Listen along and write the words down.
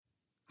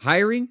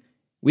Hiring?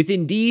 With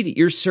Indeed,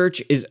 your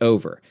search is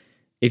over.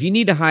 If you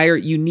need to hire,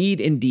 you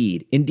need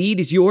Indeed. Indeed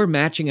is your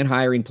matching and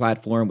hiring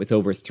platform with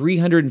over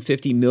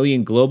 350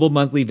 million global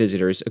monthly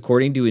visitors,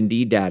 according to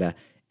Indeed data,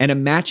 and a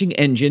matching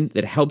engine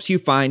that helps you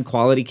find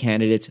quality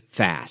candidates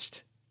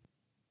fast.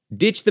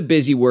 Ditch the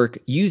busy work.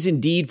 Use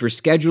Indeed for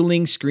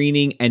scheduling,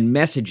 screening, and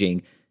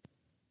messaging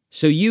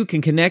so you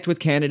can connect with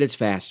candidates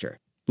faster.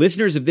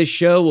 Listeners of this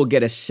show will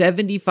get a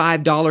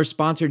 $75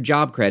 sponsored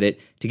job credit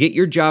to get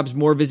your jobs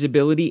more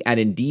visibility at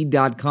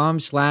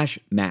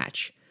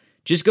Indeed.com/match.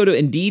 Just go to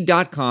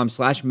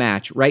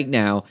Indeed.com/match right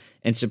now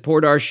and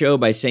support our show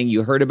by saying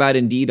you heard about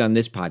Indeed on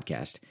this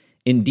podcast.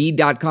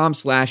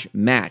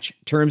 Indeed.com/match.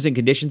 Terms and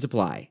conditions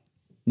apply.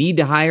 Need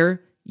to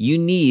hire? You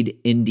need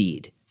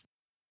Indeed.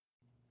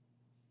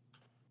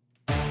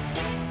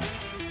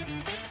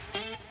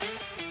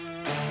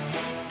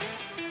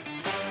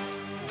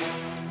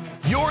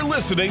 You're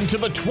listening to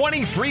the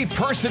 23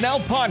 Personnel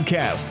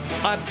Podcast,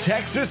 a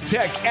Texas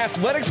Tech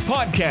athletics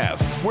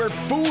podcast where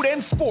food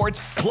and sports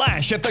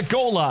clash at the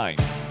goal line.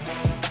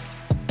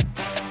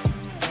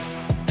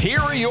 Here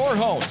are your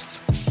hosts,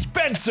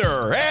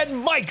 Spencer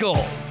and Michael.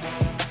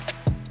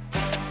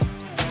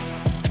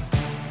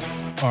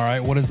 All right,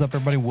 what is up,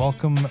 everybody?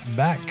 Welcome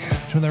back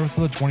to another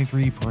episode of the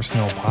 23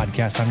 Personnel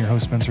Podcast. I'm your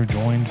host, Spencer,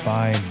 joined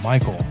by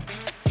Michael.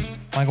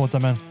 Michael, what's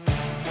up, man?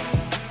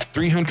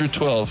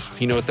 312.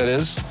 You know what that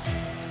is?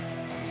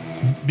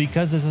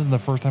 Because this isn't the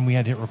first time we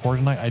had to hit record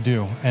tonight, I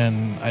do,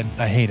 and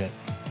I hate it.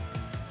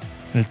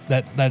 And it's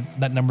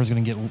that number is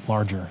going to get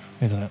larger,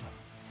 isn't it?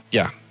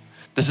 Yeah.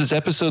 This is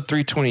episode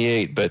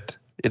 328, but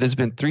it has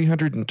been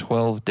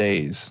 312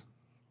 days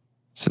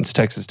since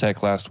Texas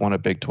Tech last won a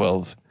Big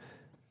 12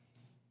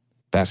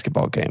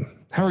 basketball game.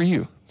 How are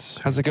you?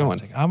 How's it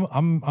going?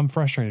 I'm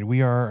frustrated.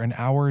 We are an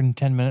hour and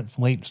 10 minutes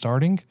late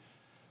starting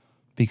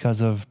because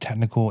of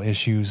technical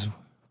issues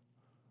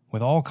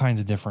with all kinds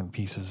of different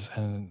pieces,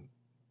 and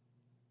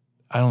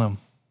I don't know.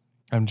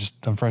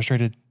 I'm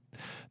frustrated.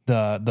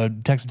 The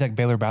Texas Tech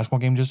Baylor basketball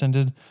game just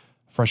ended.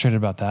 Frustrated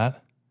about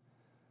that.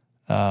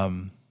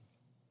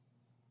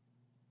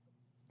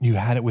 You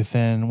had it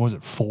within, was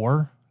it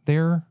 4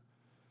 there?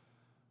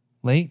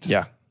 Late?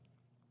 Yeah.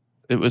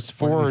 It was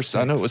 4.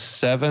 I know it was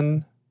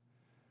 7.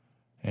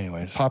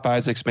 Anyways. Pop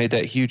Isaacs made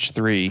that huge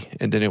 3,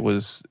 and then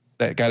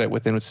that got it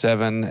within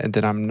 7, and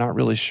then I'm not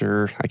really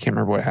sure. I can't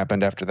remember what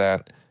happened after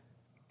that.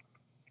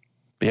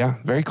 But yeah,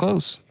 very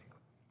close.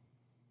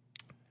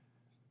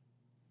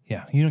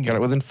 Yeah, you don't got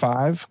it within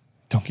 5.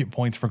 Don't get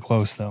points for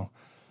close though.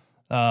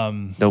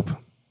 Nope.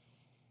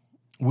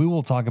 We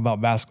will talk about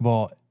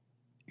basketball.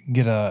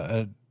 Get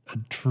a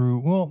true.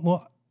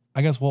 Well,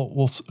 I guess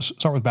we'll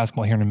start with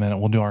basketball here in a minute.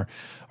 We'll do our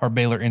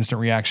Baylor instant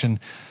reaction.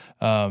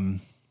 I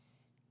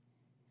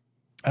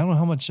don't know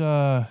how much.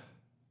 I'll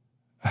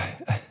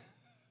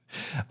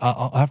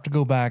have to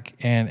go back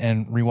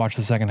and rewatch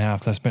the second half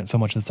because I spent so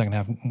much of the second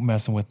half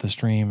messing with the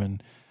stream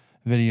and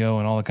video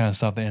and all the kind of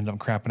stuff that ended up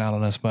crapping out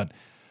on us. But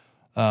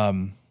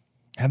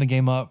had the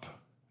game up.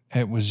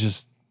 It was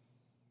just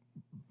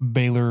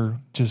Baylor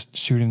just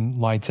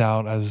shooting lights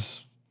out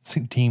as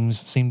teams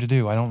seem to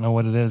do. I don't know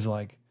what it is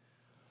like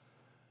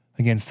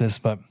against this,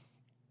 but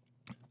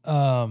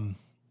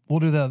we'll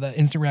do that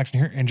instant reaction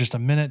here in just a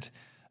minute.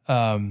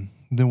 Then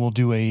we'll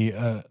do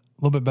a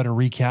little bit better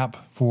recap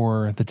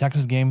for the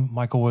Texas game.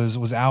 Michael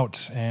was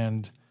out,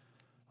 and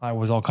I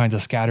was all kinds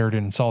of scattered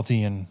and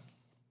salty and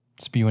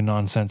spewing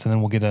nonsense. And then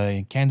we'll get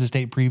a Kansas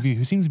State preview,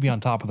 who seems to be on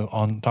top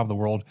of the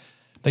world.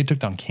 They took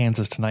down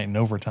Kansas tonight in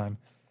overtime.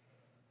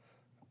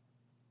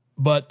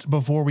 But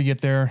before we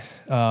get there,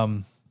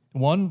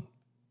 one,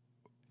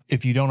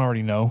 if you don't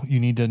already know, you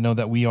need to know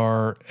that we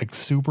are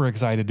super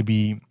excited to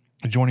be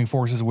joining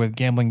forces with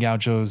Gambling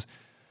Gauchos.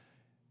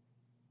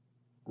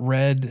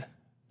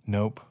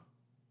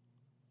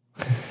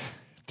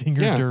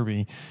 Dinger's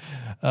Derby.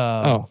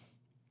 And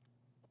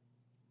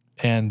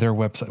their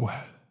website.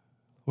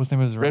 What's the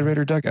name of it? Red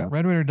Raider Dugout.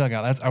 Red Raider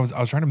Dugout. I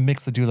was trying to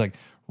mix the two, like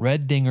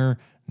Red Dinger.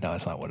 No,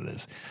 that's not what it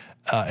is.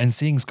 And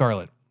Seeing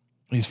Scarlet.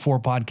 These 4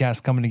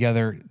 podcasts coming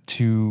together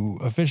to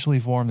officially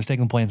form the Steak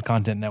and Plains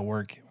Content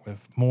Network, with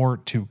more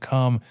to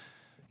come.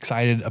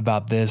 Excited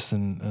about this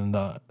and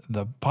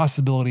the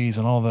possibilities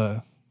and all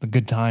the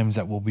good times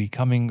that will be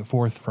coming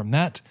forth from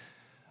that.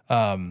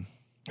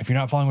 If you're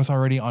not following us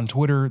already on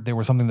Twitter, there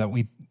was something that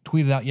we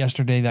tweeted out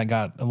yesterday that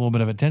got a little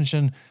bit of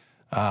attention.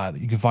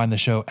 You can find the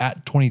show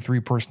at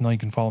 23 Personnel. You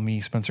can follow me,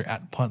 Spencer,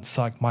 at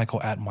PuntSuck,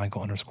 Michael at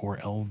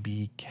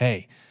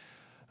Michael_LBK.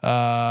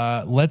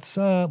 Let's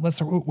start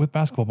with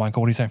basketball,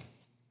 Michael. What do you say?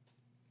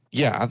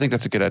 Yeah, I think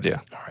that's a good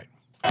idea. All right.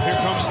 Here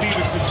comes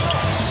Stevenson.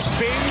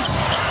 Spins.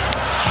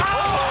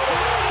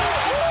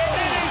 And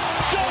it is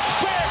stuck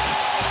back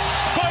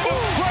by the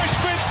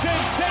freshman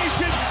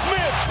sensation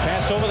Smith.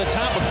 Pass over the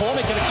top.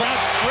 McCormick in a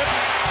crowd stripped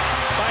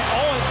by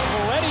Owens.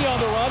 Moretti on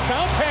the run.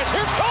 Bounce pass.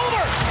 Here's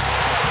Culver.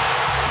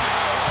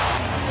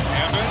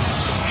 Evans.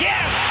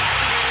 Yes!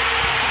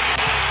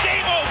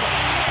 Game over.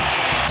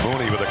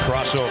 Mooney with a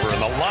crossover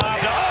and the lob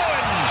to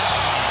Owens.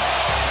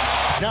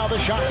 Now the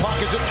shot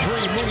clock is at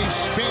 3. Mooney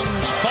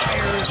spins,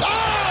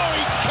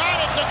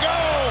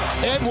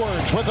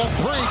 Edwards with a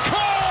three.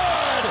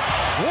 Good!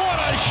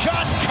 What a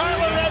shot,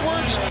 Kyler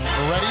Edwards.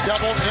 Moretti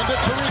doubled into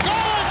Tariq.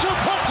 Who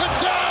puts it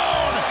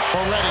down?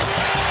 Moretti.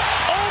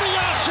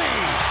 Odiasi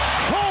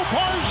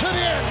crowbars it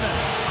in.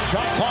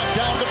 Got clock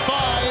down to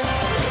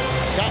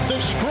 5. Got the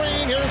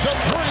screen. Here's a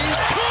three.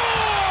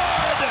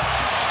 Good!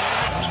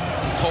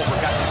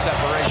 Culver got the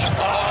separation.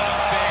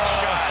 Oh, big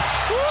shot.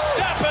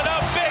 Step it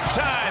up big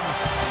time.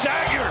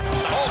 Dagger.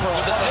 Culver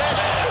with the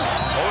dish.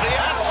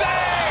 Odiasi.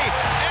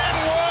 And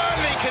one.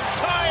 He can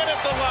tie it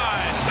at the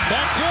line.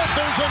 That's it.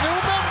 There's a new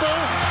member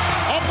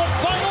of the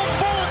Final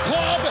Four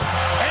Club,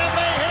 and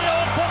they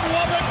hail from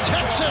Lubbock,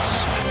 Texas.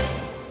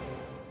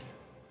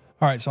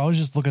 All right, so I was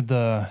just looking at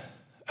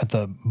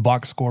the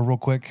box score real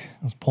quick.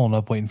 I was pulling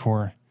up, waiting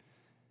for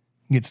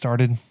get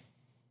started.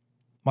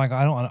 Mike,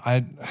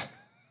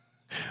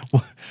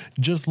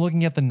 just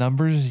looking at the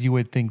numbers, you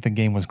would think the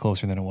game was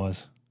closer than it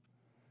was.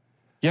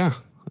 Yeah.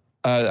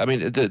 I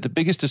mean, the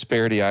biggest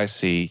disparity I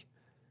see,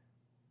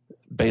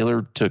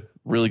 Baylor took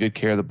really good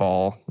care of the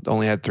ball,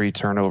 only had 3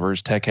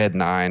 turnovers. Tech had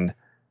 9.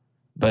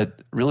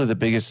 But really the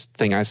biggest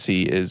thing I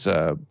see is,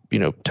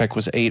 Tech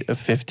was 8 of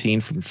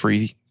 15 from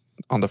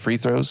on the free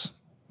throws,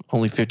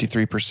 only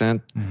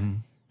 53%.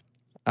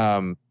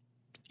 Mm-hmm.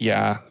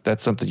 Yeah,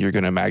 that's something you're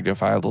going to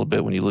magnify a little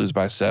bit when you lose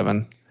by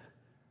 7,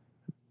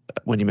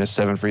 when you miss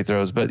 7 free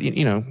throws. But,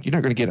 you're not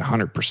going to get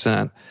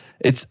 100%.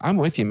 I'm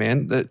with you,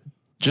 man. That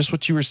just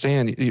what you were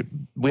saying.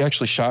 We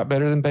actually shot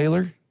better than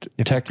Baylor.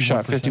 Yeah, Tech 51%.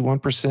 shot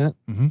 51%.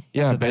 Mm-hmm.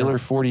 Yeah, So Baylor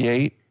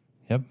 48.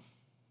 Yep.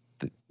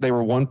 They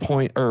were 1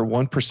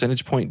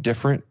 percentage point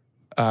different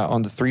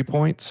on the 3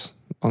 points.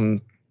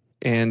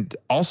 And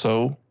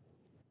also,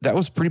 that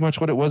was pretty much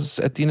what it was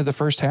at the end of the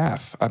first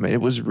half. I mean, it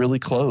was really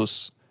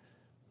close.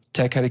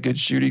 Tech had a good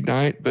shooting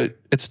night, but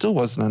it still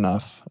wasn't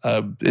enough.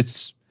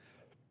 That's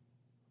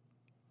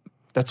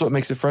what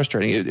makes it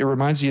frustrating. It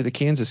reminds you of the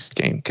Kansas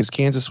game, because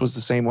Kansas was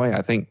the same way.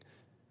 I think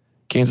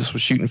Kansas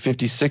was shooting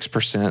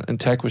 56% and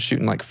Tech was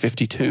shooting like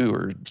 52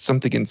 or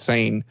something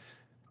insane,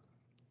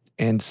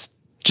 and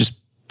just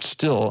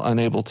still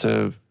unable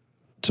to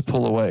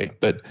pull away.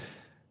 But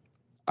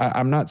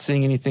I'm not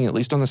seeing anything, at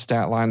least on the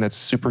stat line, that's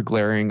super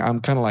glaring.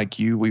 I'm kind of like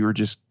you. We were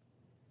just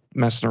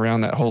messing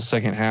around that whole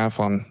second half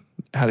on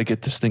how to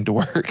get this thing to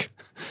work.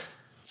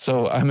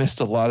 So I missed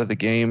a lot of the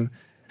game.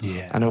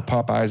 Yeah. I know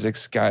Pop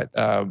Isaacs got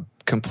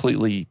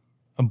completely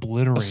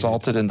obliterated,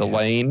 assaulted in the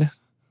lane,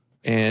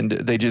 and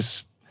they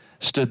just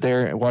stood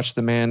there and watched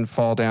the man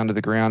fall down to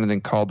the ground and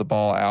then called the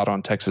ball out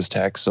on Texas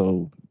Tech.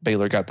 So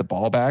Baylor got the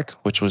ball back,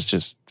 which was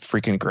just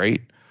freaking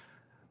great.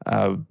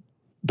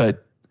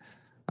 But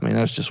I mean,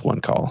 that was just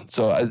one call.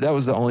 So that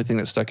was the only thing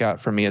that stuck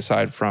out for me,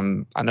 aside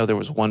from, I know there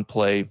was one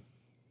play.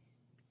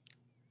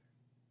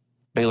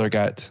 Baylor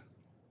got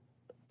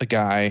a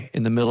guy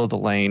in the middle of the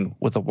lane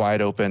with a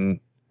wide open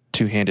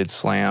 2-handed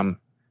slam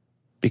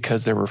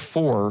because there were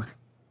 4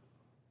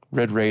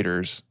 Red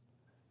Raiders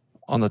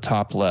on the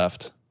top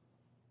left,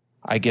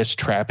 I guess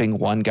trapping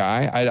one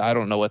guy. I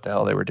don't know what the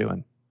hell they were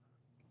doing.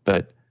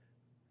 But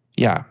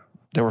yeah,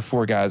 there were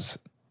 4 guys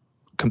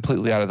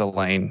completely out of the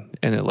lane,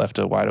 and it left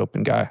a wide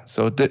open guy.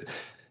 So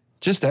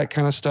just that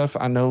kind of stuff.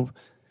 I know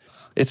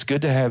it's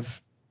good to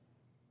have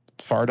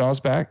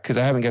Fardaz back, because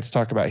I haven't got to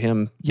talk about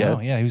him yet.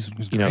 Oh, yeah, he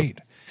was great.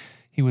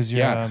 He was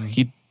your,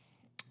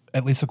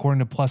 at least according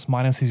to plus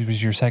minus, he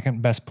was your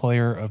second best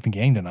player of the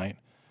game tonight.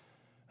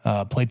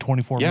 Played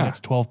 24 minutes,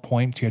 12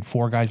 points. You had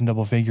 4 guys in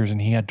double figures,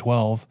 and he had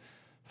 12.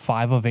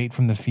 5 of 8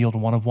 from the field,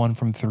 1 of 1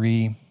 from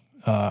 3.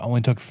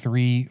 Only took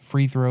 3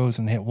 free throws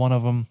and hit 1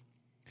 of them.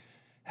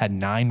 Had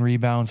 9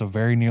 rebounds, so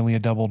very nearly a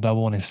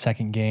double-double in his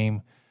second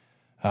game.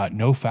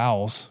 No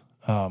fouls,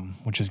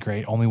 which is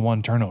great. Only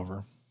 1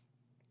 turnover.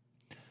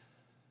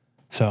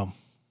 So,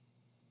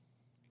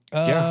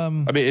 I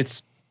mean,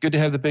 it's good to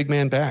have the big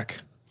man back.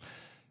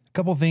 A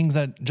couple things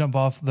that jump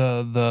off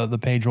the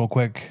page real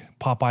quick.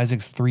 Pop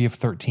Isaacs 3 of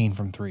 13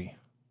 from 3.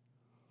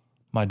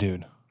 My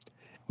dude,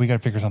 we got to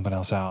figure something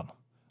else out.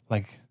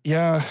 I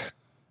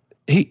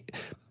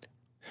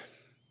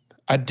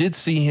did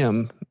see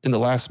him in the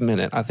last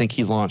minute. I think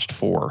he launched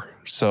 4.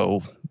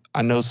 So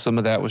I know some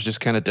of that was just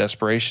kind of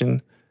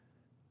desperation.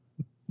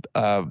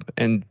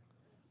 And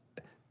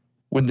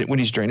when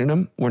he's draining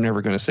them, we're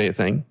never going to say a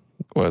thing.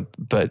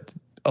 But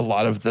a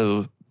lot of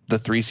the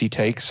threes he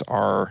takes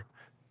are,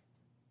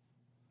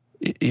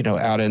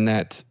 out in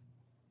that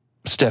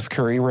Steph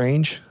Curry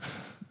range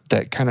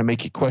that kind of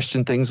make you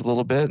question things a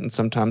little bit. And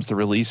sometimes the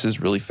release is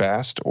really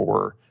fast,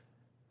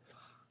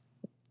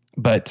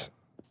 but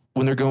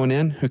when they're going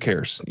in, who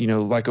cares?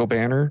 Like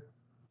O'Banner,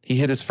 he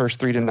hit his first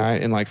 3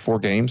 tonight in like 4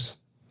 games.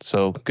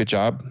 So good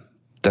job.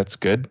 That's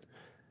good.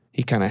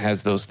 He kind of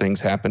has those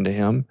things happen to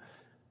him.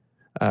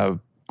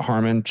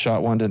 Harmon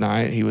shot 1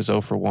 tonight. He was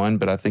 0 for 1,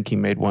 but I think he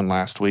made 1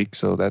 last week.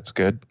 So that's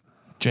good.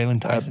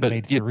 Jalen Tyson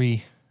made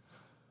 3.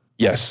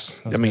 Yes.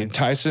 I mean, good.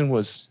 Tyson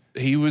was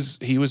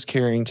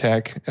carrying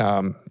Tech.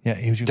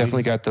 He was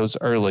definitely got those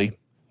early.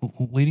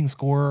 Leading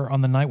scorer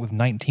on the night with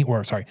 19,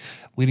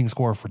 leading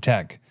scorer for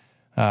Tech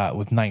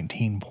with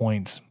 19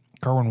 points.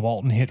 Kerwin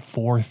Walton hit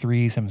 4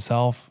 threes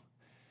himself.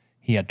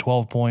 He had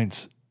 12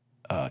 points.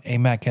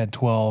 Amac had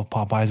 12.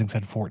 Pop Isaacs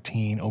had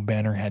 14.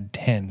 O'Banner had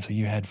 10. So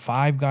you had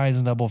 5 guys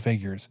in double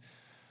figures.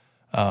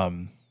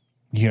 You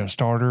had a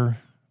starter,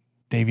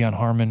 Davion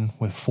Harmon,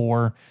 with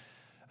 4.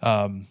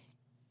 I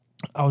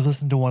was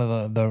listening to one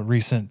of the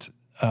recent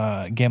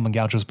Gambling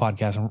Gauchos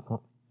podcast, and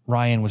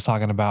Ryan was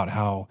talking about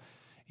how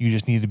you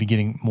just needed to be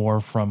getting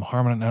more from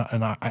Harmon.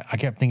 And I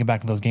kept thinking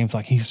back to those games.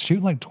 Like, he's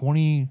shooting like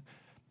 20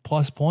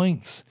 plus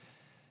points.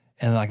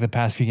 And like the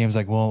past few games,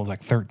 like, well, it was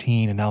like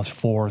 13 and now it's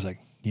 4. It's like,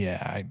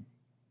 yeah,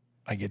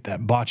 I get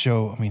that.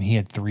 Bacho, I mean, he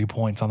had 3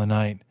 points on the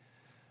night.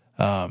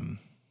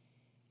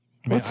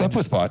 What's up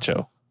with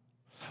Bacho?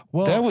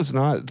 Well, that was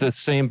not the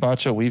same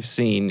Bacho we've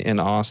seen in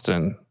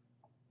Austin.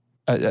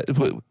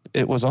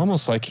 It was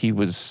almost like he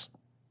was.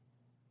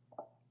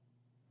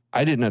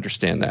 I didn't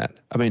understand that.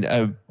 I mean,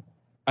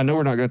 I know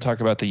we're not going to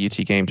talk about the UT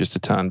game just a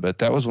ton, but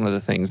that was one of the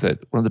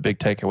big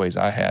takeaways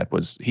I had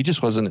was he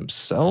just wasn't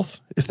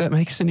himself, if that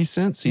makes any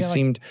sense. He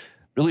seemed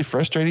really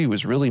frustrated. He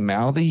was really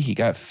mouthy. He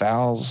got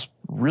fouls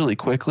really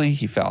quickly.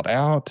 He fouled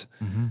out.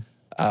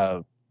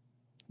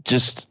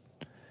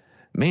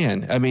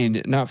 Man, I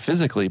mean, not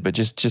physically, but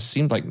just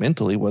seemed like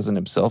mentally wasn't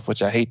himself,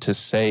 which I hate to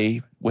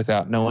say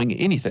without knowing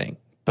anything,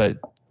 but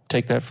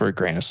take that for a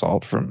grain of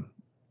salt from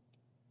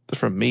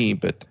me.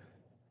 But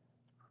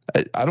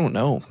I don't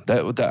know.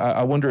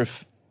 I wonder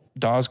if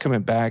Dawes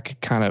coming back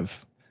kind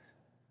of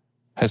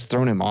has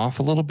thrown him off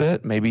a little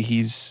bit. Maybe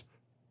he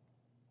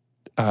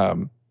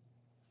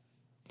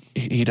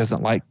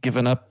doesn't like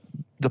giving up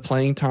the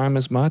playing time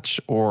as much,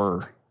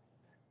 or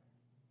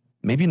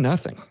maybe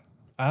nothing.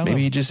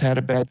 Maybe he just had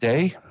a bad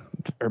day,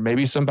 or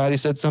maybe somebody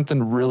said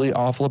something really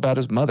awful about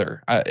his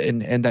mother,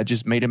 and that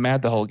just made him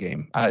mad the whole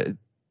game.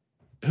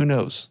 Who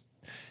knows?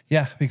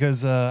 Yeah,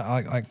 because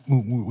like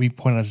we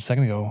pointed out a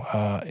second ago,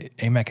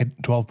 Amac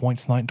had 12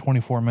 points tonight in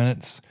 24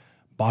 minutes.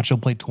 Bacho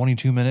played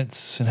 22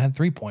 minutes and had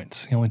 3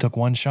 points. He only took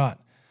 1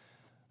 shot.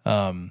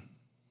 So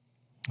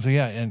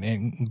yeah,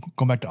 and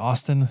going back to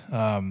Austin,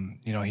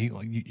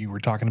 you were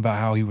talking about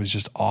how he was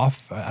just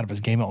off out of his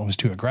game. It was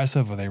too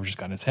aggressive, or they were just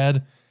got in his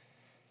head.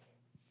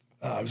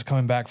 I was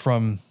coming back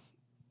from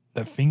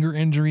the finger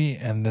injury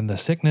and then the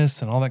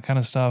sickness and all that kind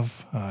of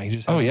stuff. He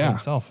just had to play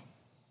himself.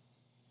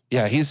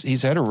 Yeah,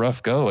 he's had a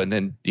rough go, and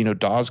then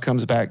Dawes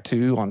comes back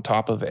too on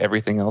top of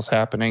everything else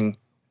happening.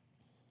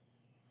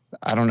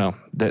 I don't know.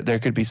 There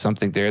could be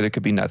something there. There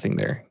could be nothing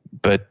there.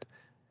 But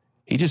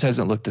he just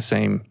hasn't looked the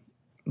same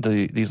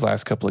these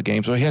last couple of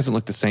games. Well, he hasn't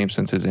looked the same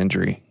since his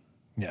injury.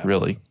 Yeah,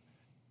 really.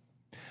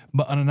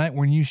 But on a night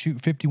when you shoot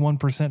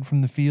 51%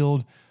 from the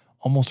field,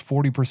 almost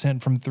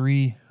 40% from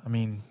 3, I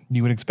mean,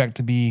 you would expect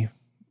to be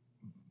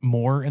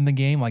more in the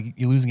game. Like,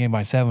 you lose the game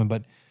by 7,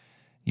 but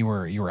you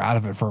were out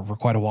of it for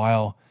quite a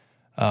while.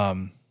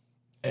 And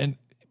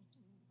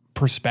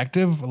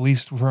perspective, at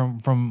least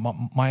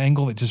from my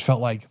angle, it just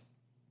felt like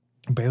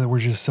Baylor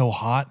was just so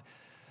hot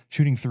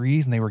shooting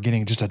threes, and they were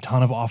getting just a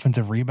ton of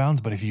offensive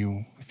rebounds. But if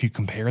you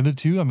compare the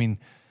two, I mean,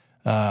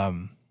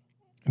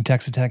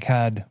 Texas Tech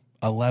had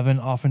 11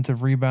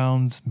 offensive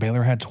rebounds.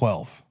 Baylor had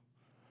 12.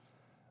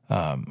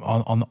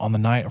 On the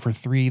night for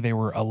 3, they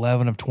were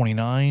 11 of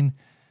 29.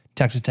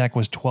 Texas Tech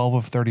was 12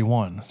 of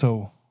 31.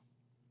 So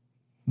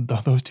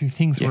those two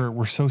things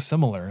were so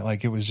similar.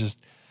 Like, it was just,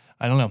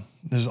 I don't know.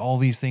 There's all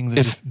these things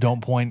that just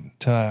don't point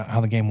to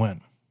how the game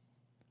went.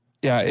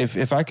 Yeah,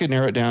 if I could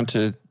narrow it down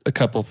to a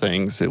couple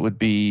things, it would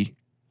be,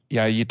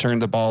 you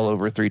turned the ball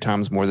over 3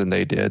 times more than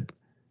they did.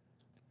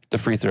 The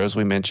free throws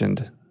we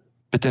mentioned.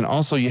 But then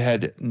also you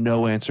had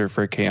no answer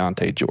for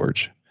Keontae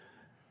George.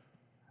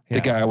 Yeah.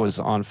 The guy was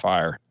on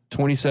fire.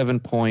 27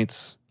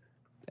 points,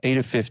 8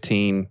 of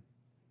 15,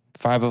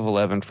 5 of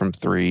 11 from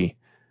 3.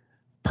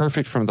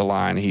 Perfect from the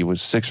line. He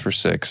was 6 for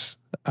 6.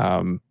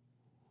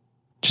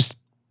 Just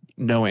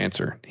no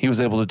answer. He was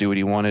able to do what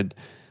he wanted.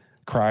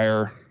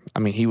 Cryer, I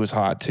mean, he was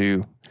hot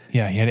too.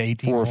 Yeah, he had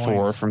 18 4 points.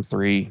 4 from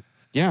 3.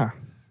 Yeah.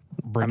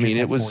 Bridges, I mean,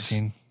 it was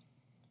 14.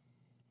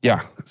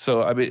 Yeah.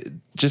 So, I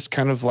mean, just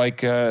kind of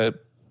like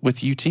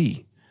with UT.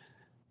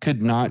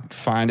 Could not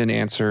find an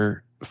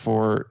answer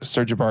for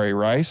Sir'Jabari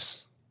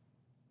Rice.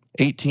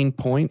 18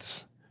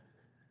 points.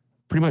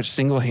 Pretty much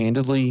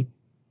single-handedly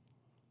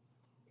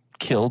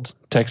killed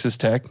Texas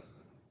Tech.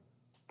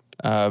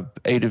 Shot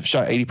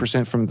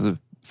 80%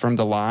 from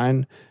the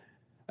line,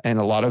 and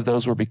a lot of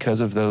those were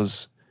because of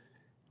those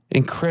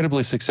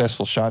incredibly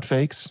successful shot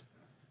fakes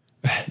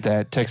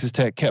that Texas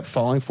Tech kept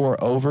falling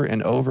for over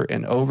and over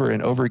and over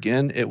and over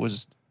again. It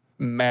was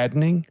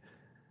maddening.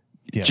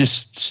 Yeah.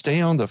 Just stay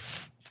on the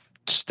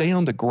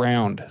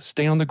ground.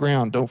 Stay on the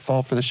ground. Don't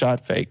fall for the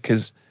shot fake,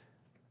 because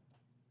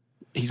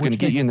he's going to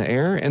get you in the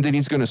air, and then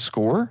he's going to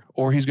score,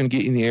 or he's going to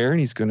get you in the air and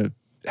he's going to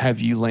have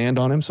you land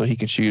on him so he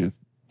can shoot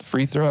a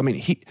free throw. I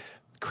mean,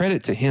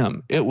 credit to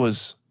him. It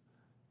was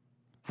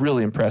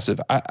really impressive.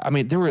 I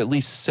mean, there were at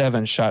least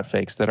 7 shot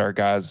fakes that our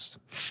guys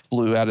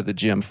flew out of the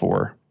gym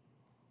for.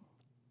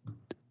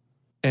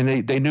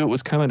 And they knew it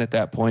was coming at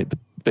that point,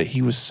 but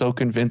he was so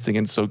convincing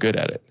and so good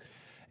at it.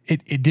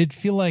 It did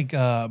feel like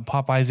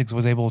Pop Isaacs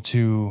was able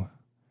to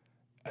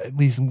at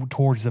least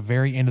towards the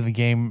very end of the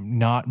game,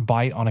 not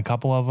bite on a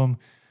couple of them.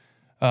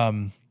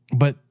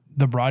 But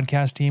the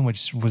broadcast team,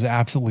 which was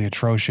absolutely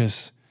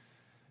atrocious,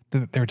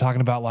 they were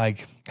talking about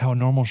like how a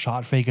normal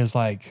shot fake is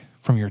like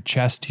from your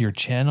chest to your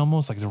chin,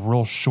 almost like it's a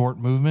real short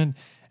movement.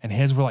 And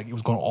his were like, it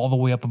was going all the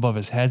way up above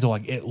his head. So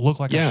like, it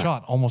looked like a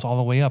shot almost all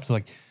the way up. So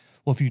like,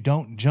 well, if you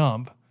don't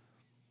jump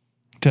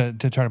to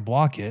try to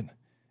block it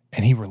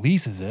and he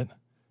releases it,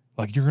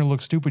 like you're going to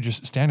look stupid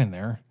just standing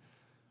there.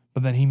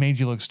 But then he made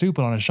you look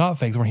stupid on his shot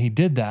fakes. When he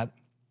did that,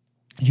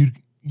 you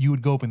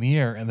would go up in the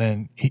air and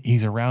then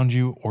he's around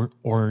you or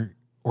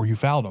you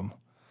fouled him.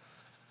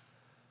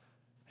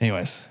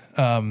 Anyways,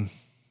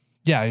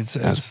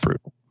 it's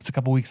brutal. It's a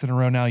couple weeks in a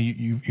row now.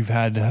 You've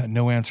had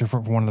no answer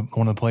for one of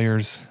the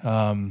players.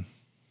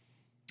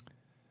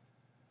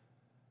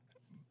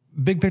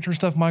 Big picture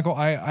stuff, Michael.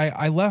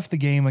 I left the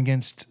game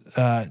against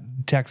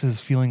Texas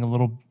feeling a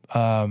little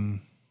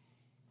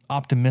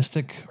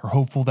optimistic or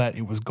hopeful that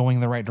it was going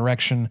in the right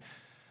direction.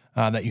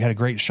 That you had a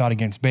great shot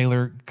against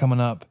Baylor coming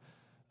up.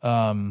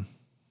 Man,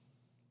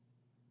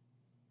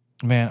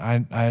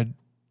 I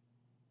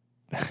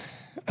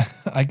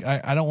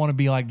don't want to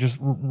be like just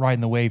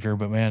riding the wave here,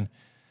 but man,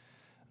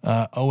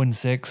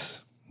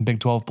 0-6 Big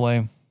 12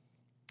 play.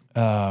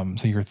 So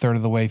you're a third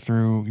of the way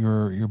through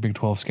your Big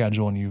 12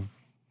 schedule, and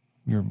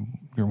you're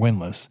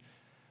winless.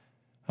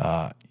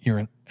 You're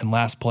in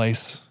last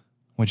place,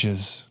 which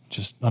is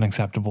just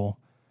unacceptable.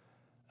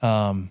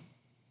 First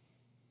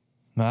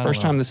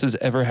time this has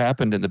ever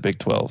happened in the Big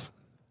 12.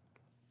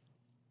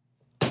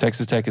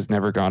 Texas Tech has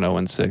never gone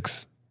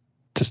 0-6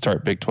 to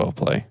start Big 12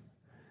 play.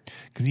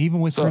 Because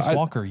even with Chris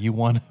Walker, you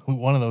won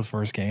one of those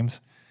first games.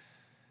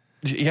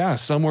 Yeah,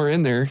 somewhere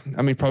in there.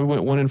 I mean,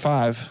 probably went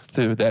 1-5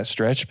 through that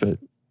stretch, but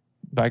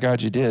by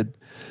God, you did.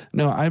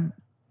 No,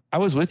 I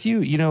was with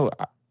you. You know,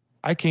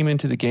 I came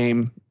into the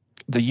game,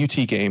 the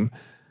UT game,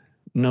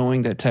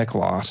 knowing that Tech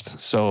lost.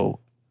 So,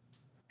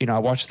 you know, I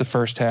watched the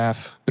first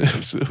half.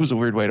 It was a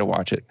weird way to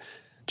watch it.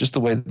 Just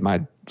the way that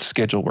my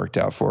schedule worked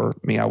out for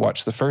me. I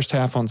watched the first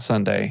half on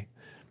Sunday,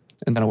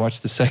 and then I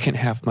watched the second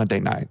half Monday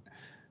night.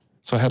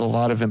 So I had a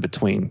lot of in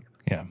between.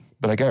 Yeah.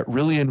 But I got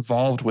really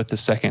involved with the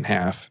second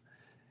half.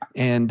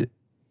 And,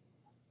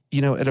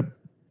 you know,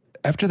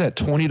 after that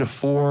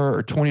 20-4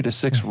 or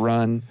 20-6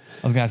 run,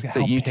 I was going to ask,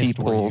 how pissed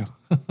were you?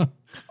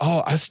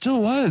 Oh, I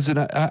still was. And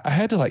I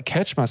had to like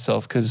catch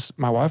myself because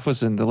my wife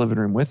was in the living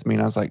room with me.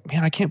 And I was like,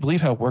 man, I can't believe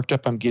how worked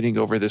up I'm getting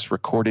over this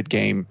recorded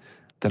game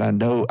that I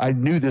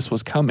knew this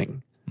was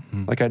coming.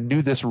 Mm-hmm. Like I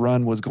knew this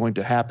run was going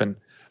to happen.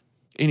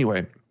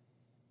 Anyway,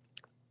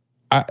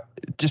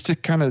 just to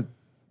kind of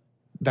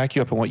back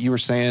you up on what you were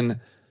saying,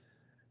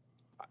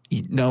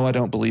 no, I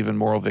don't believe in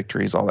moral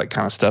victories, all that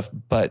kind of stuff,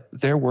 but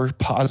there were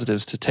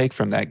positives to take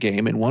from that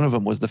game. And one of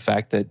them was the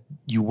fact that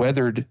you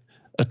weathered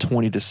a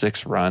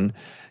 20-6 run.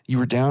 You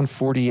were down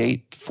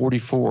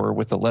 48-44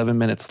 with 11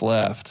 minutes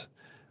left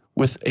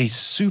with a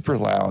super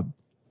loud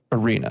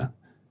arena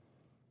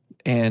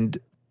and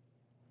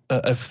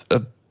a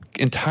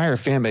entire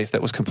fan base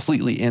that was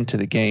completely into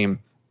the game.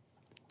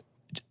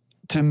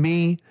 To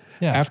me,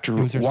 after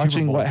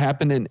watching what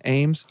happened in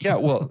Ames,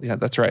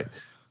 that's right.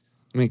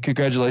 I mean,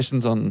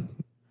 congratulations on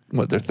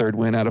their third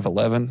win out of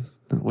 11.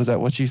 Was that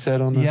what you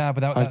said on the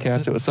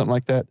podcast? It was something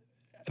like that.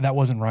 That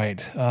wasn't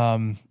right.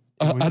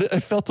 I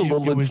felt a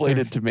little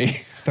inflated to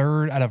me.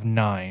 Third out of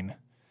 9.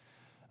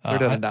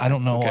 Third out of 9. I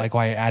don't know like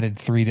why I added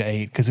 3 to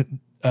 8 because it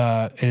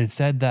had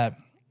said that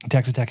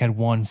Texas Tech had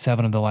won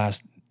 7 of the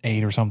last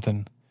 8 or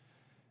something,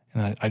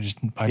 and I just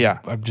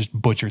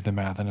butchered the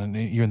math, and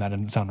even that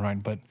didn't sound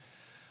right. But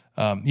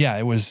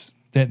it was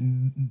that.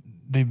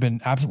 They've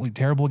been absolutely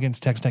terrible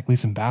against Texas Tech, at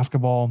least in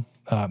basketball.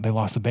 They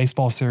lost the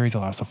baseball series. They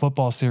lost the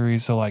football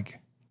series. So, like,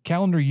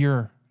 calendar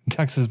year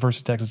Texas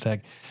versus Texas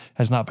Tech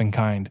has not been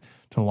kind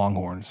to the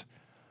Longhorns.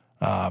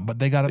 But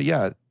they got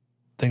it.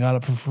 They got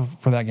it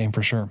for that game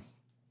for sure.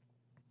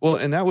 Well,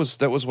 and that was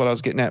what I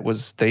was getting at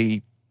was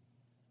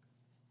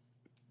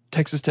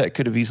Texas Tech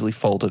could have easily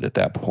folded at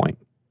that point.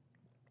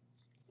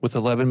 With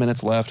 11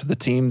 minutes left, the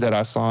team that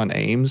I saw in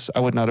Ames,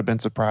 I would not have been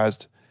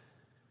surprised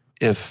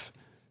if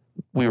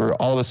we were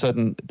all of a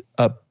sudden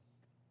up,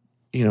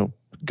 going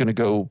to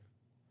go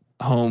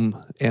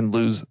home and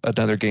lose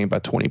another game by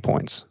 20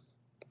 points.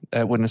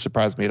 That wouldn't have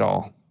surprised me at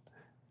all.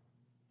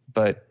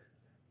 But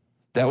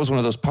that was one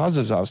of those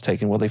positives I was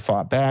taking. Well, they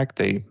fought back.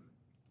 They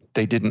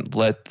didn't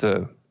let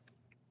the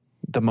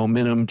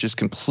momentum just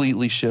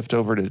completely shift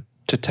over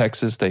to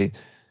Texas. They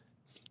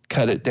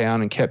cut it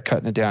down and kept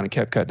cutting it down and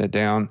kept cutting it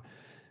down.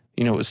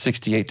 It was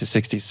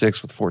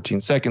 68-66 with 14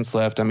 seconds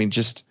left. I mean,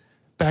 just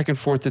back and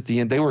forth at the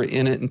end. They were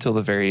in it until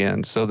the very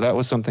end. So that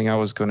was something I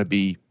was going to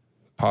be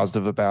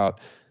positive about.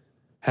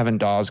 Having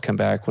Dawes come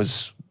back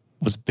was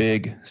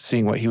big,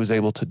 seeing what he was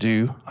able to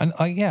do.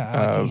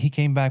 He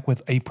came back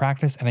with a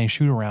practice and a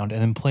shoot around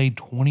and then played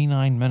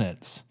 29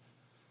 minutes.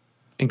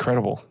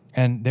 Incredible.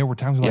 And there were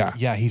times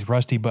he's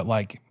rusty, but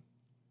like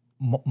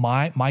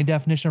my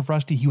definition of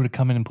rusty, he would have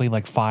come in and played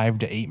like 5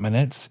 to 8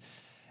 minutes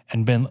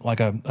and been like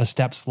a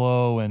step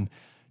slow and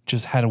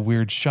just had a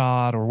weird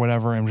shot or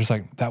whatever. And I'm just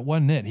like, that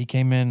wasn't it. He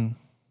came in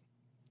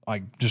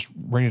like just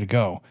ready to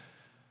go.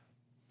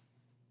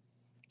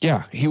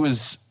 Yeah, he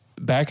was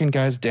backing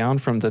guys down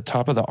from the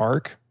top of the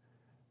arc.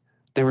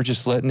 They were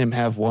just letting him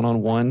have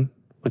one-on-one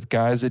with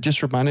guys. It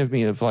just reminded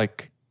me of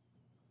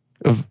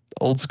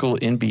old school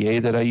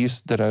NBA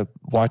that I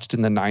watched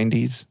in the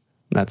 90s.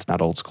 That's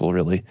not old school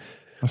really.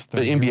 That's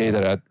But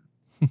NBA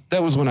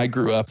that was when I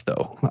grew up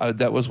though.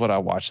 That was what I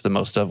watched the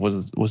most of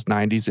was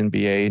 90s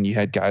NBA, and you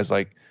had guys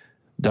like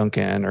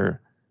Duncan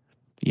or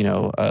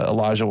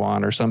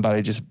Olajuwon or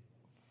somebody just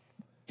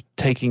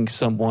taking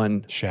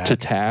someone Shaq to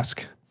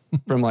task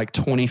from like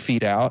 20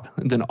 feet out,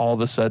 and then all of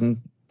a sudden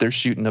they're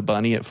shooting a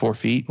bunny at 4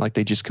 feet. Like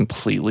they just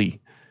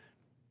completely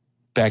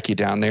back you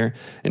down there.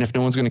 And if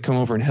no one's going to come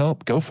over and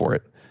help, go for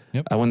it.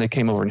 Yep. When they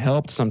came over and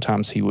helped,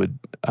 sometimes he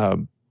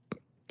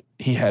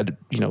had,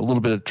 a little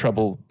bit of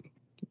trouble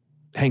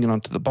hanging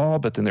onto the ball,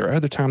 but then there are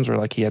other times where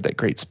like he had that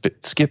great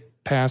skip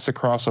pass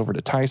across over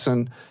to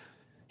Tyson.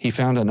 He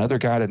found another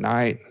guy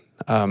tonight.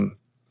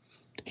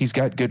 He's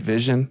got good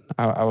vision.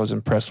 I was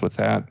impressed with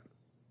that.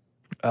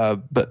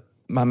 But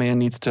my man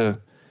needs to,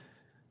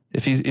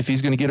 if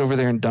he's going to get over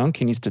there and dunk,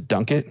 he needs to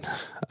dunk it.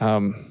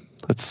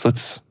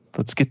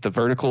 Let's get the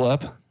vertical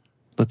up.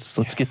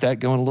 Let's get that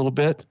going a little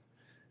bit.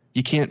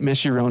 You can't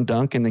miss your own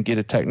dunk and then get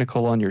a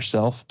technical on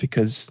yourself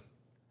because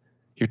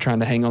you're trying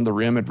to hang on the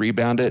rim and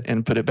rebound it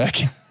and put it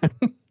back in.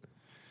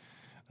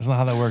 That's not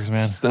how that works,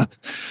 man.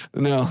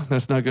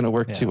 That's not going to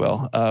work too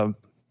well.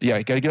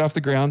 You got to get off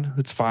the ground.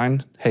 It's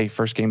fine. Hey,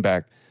 first game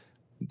back.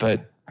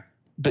 But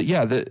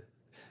yeah,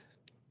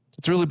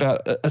 it's really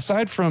about,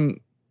 aside from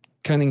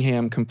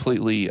Cunningham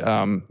completely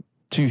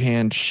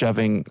two-hand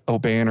shoving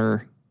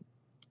O'Banner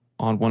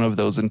on one of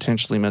those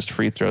intentionally missed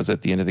free throws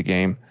at the end of the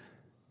game.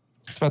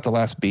 It's about the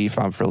last beef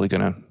I'm really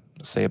going to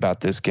say about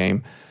this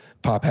game.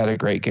 Pop had a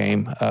great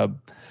game.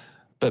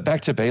 But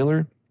back to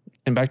Baylor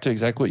and back to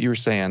exactly what you were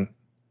saying.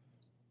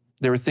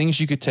 There were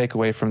things you could take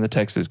away from the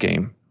Texas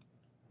game.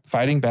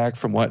 Fighting back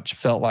from what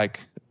felt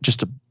like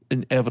just an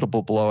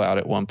inevitable blowout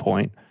at one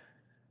point.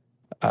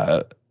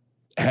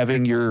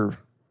 Having your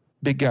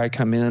big guy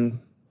come in,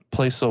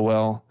 play so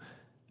well.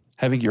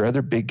 Having your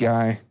other big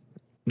guy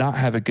not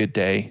have a good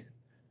day.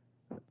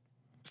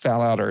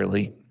 Foul out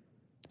early.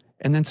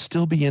 And then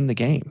still be in the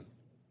game.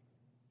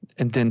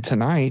 And then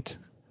tonight,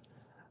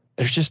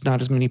 there's just not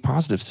as many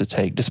positives to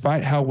take.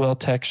 Despite how well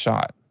Tech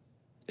shot,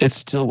 it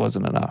still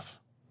wasn't enough.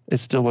 It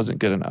still wasn't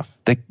good enough.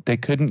 They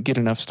couldn't get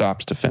enough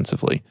stops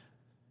defensively.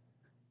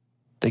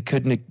 They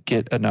couldn't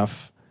get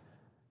enough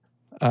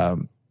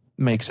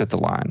makes at the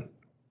line.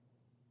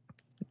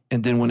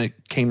 And then when it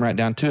came right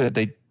down to it,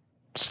 they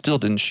still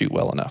didn't shoot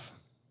well enough.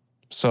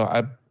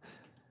 So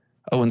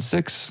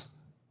 0-6,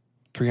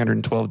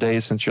 312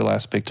 days since your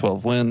last Big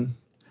 12 win.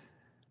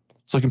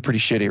 It's looking pretty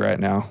shitty right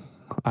now.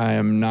 I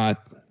am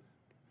not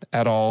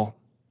at all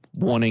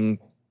wanting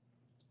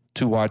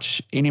to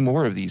watch any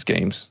more of these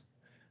games.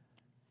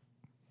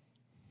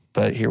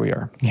 But here we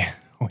are. Yeah,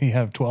 we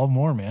have 12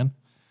 more, man.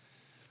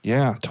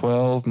 Yeah,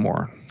 12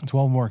 more.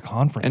 12 more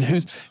conference.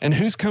 And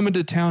who's coming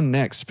to town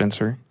next,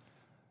 Spencer?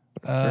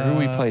 Or who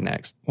we play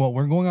next? Well,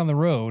 we're going on the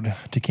road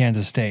to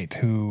Kansas State,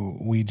 who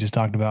we just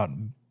talked about,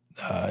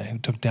 who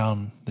took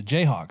down the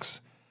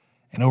Jayhawks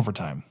in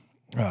overtime.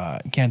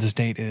 Kansas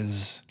State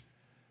is,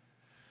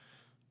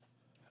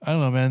 I don't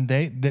know, man.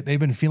 They've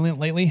been feeling it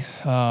lately.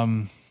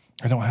 I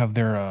don't have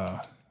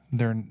their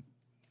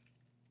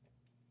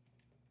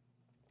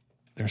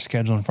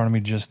schedule in front of me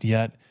just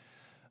yet.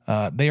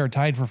 They are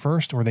tied for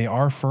first, or they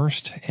are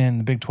first in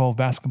the Big 12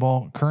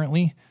 basketball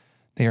currently.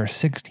 They are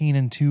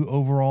 16-2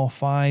 overall,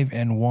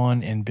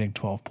 5-1 in Big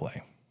 12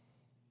 play.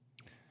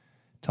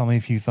 Tell me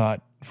if you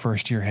thought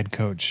first year head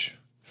coach,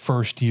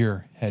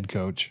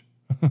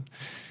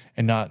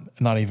 and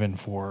not even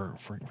for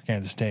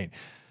Kansas State.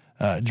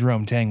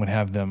 Jerome Tang would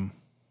have them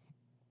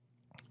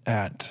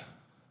at,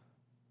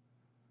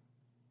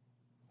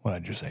 what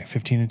did I just say,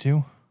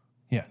 15-2?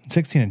 Yeah,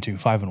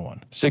 16-2,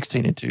 5-1.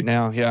 16-2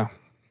 now, yeah.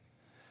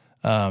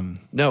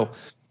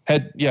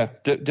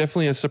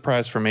 Definitely a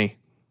surprise for me.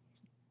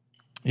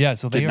 Yeah,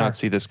 so they did not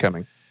see this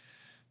coming.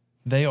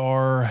 They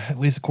are, at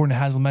least according to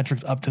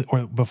Haslametrics, up to,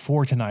 or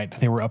before tonight,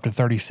 they were up to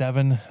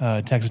 37.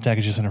 Texas Tech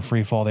is just in a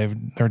free fall.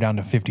 They're down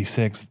to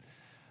 56th.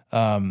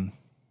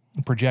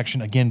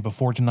 Projection, again,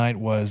 before tonight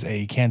was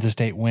a Kansas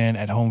State win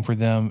at home for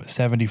them,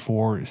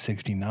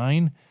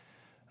 74-69.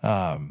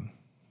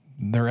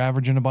 They're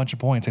averaging a bunch of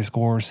points. They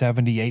score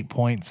 78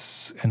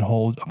 points and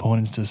hold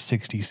opponents to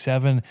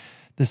 67.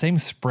 The same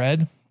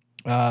spread,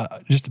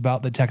 just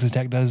about that Texas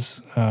Tech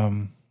does,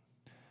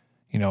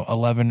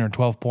 11 or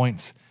 12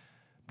 points,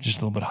 just a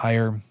little bit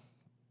higher.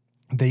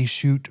 They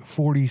shoot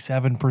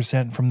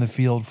 47% from the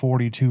field,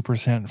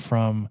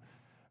 42%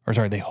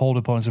 they hold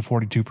opponents at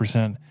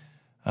 42%.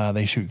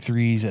 They shoot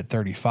threes at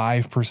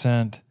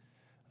 35%,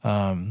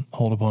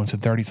 hold opponents at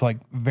 30%. So,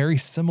 very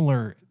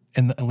similar,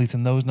 at least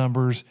in those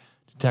numbers,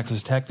 to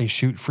Texas Tech. They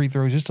shoot free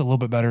throws just a little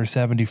bit better,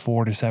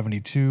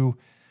 74-72.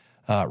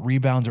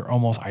 Rebounds are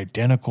almost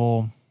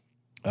identical.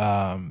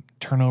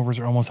 Turnovers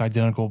are almost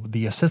identical.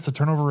 The assist to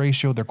turnover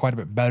ratio, they're quite a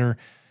bit better.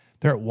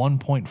 They're at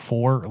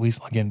 1.4, at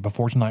least again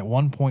before tonight,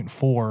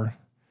 1.4,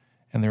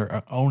 and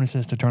their own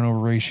assist to turnover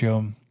ratio,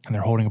 and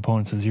they're holding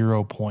opponents to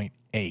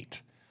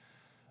 0.8.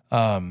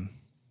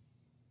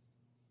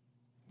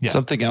 Yeah.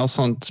 Something else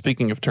on,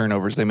 speaking of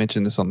turnovers, they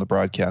mentioned this on the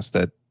broadcast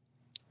that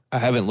I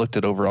haven't looked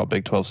at overall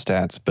Big 12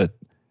 stats, but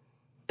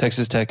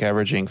Texas Tech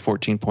averaging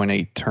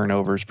 14.8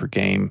 turnovers per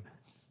game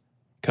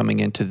coming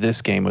into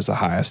this game was the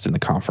highest in the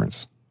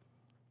conference.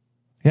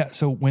 Yeah,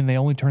 so when they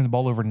only turn the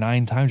ball over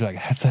 9 times, you're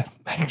like, that's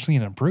actually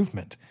an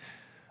improvement.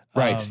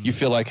 Right. You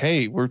feel like,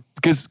 hey,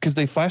 because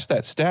they flashed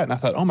that stat, and I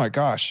thought, oh my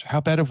gosh,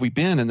 how bad have we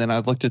been? And then I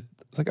looked at,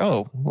 it's like,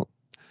 oh, well,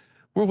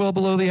 we're well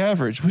below the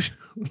average.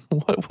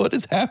 What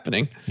is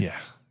happening? Yeah.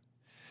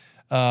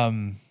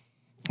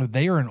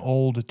 They are an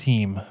old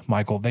team,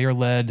 Michael. They are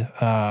led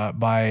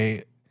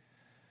by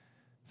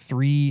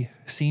 3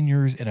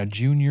 seniors and a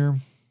junior.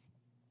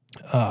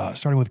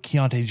 Starting with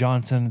Keontae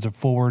Johnson as a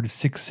forward,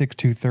 6'6",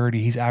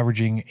 230. He's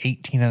averaging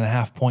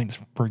 18.5 points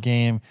per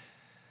game,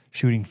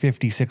 shooting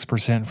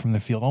 56% from the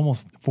field,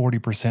 almost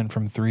 40%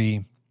 from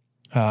 3,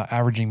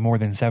 averaging more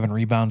than 7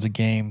 rebounds a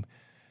game.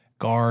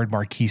 Guard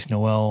Marquise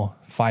Noel,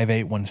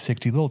 5'8",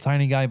 160, little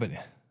tiny guy, but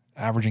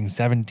averaging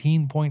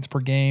 17 points per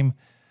game,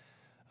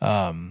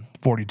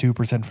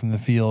 42% from the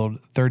field,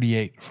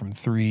 38 from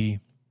 3.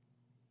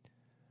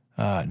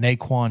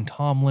 Naquan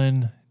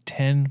Tomlin,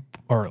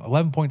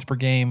 11 points per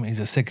game. He's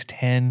a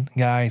 6'10"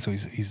 guy, so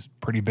he's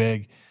pretty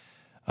big.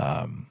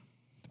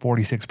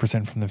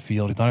 46% from the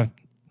field. He's not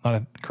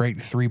a great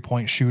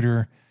 3-point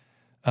shooter.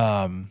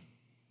 And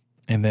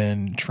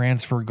then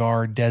transfer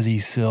guard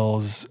Desi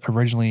Sills,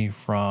 originally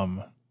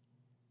from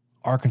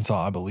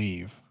Arkansas, I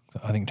believe. So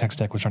I think Texas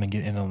Tech was trying to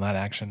get in on that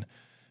action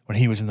when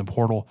he was in the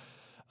portal.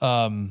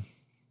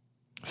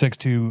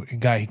 6'2"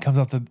 guy. He comes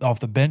off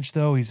the bench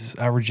though. He's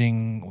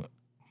averaging,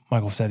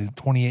 Michael said,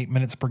 28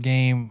 minutes per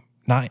game,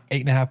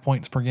 8.5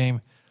 points per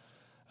game.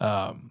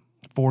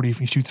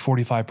 He shoots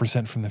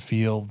 45% from the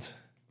field.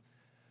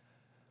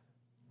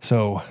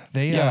 So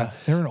they're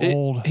an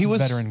old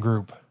veteran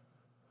group.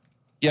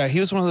 Yeah,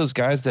 he was one of those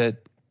guys that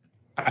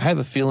I have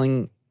a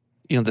feeling,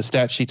 the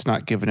stat sheet's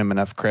not giving him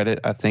enough credit.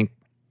 I think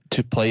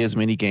to play as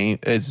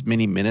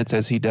many minutes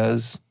as he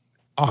does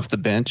off the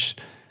bench,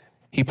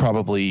 he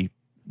probably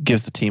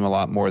gives the team a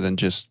lot more than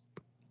just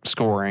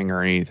scoring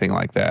or anything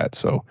like that.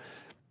 So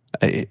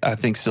I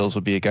think Sills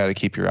would be a guy to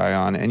keep your eye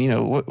on.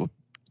 And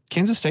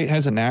Kansas State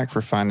has a knack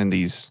for finding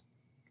these,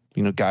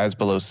 guys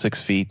below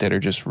 6 feet that are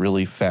just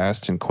really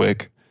fast and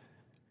quick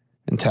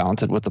and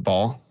talented with the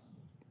ball.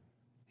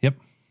 Yep.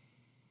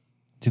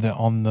 Do that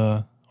on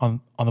the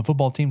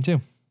football team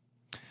too.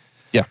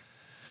 Yeah,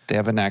 they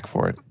have a knack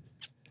for it.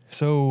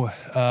 So,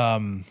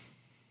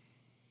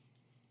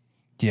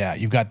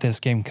 you've got this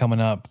game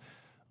coming up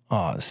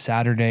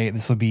Saturday.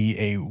 This will be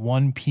a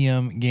 1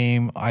 p.m.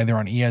 game, either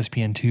on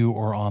ESPN2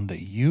 or on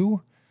the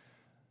U.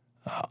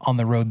 On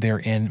the road there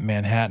in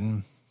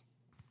Manhattan.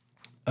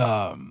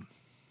 Man,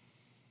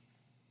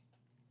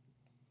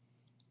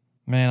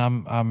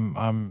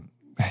 I'm.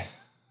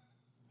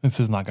 This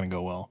is not going to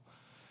go well.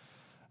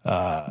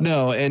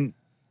 No, and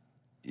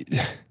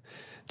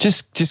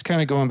just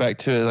kind of going back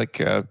to it,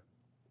 like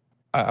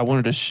I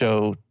wanted to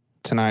show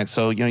tonight.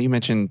 So you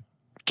mentioned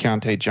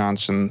Keontae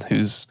Johnson,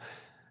 who's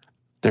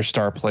their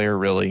star player,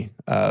 really.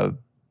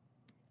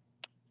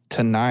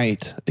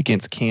 Tonight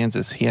against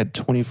Kansas, he had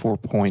 24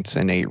 points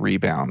and 8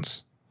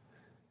 rebounds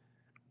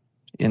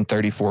in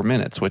 34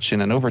 minutes, which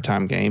in an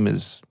overtime game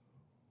is,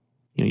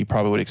 you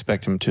probably would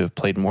expect him to have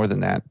played more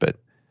than that. But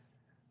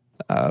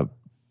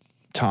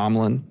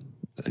Tomlin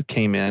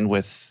came in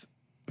with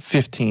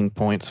 15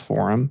 points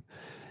for him.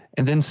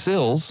 And then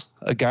Sills,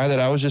 a guy that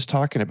I was just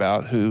talking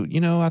about, who,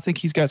 I think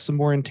he's got some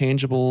more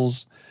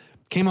intangibles,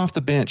 came off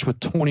the bench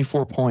with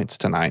 24 points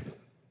tonight.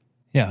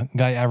 Yeah,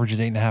 guy averages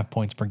 8.5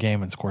 points per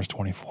game and scores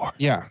 24.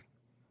 Yeah,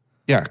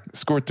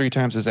 scored 3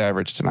 times his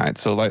average tonight.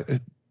 So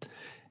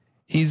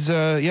he's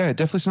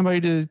definitely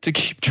somebody to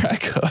keep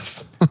track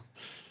of.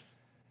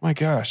 My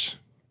gosh.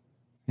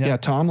 Yeah,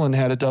 Tomlin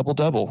had a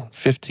double-double,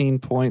 15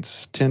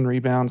 points, 10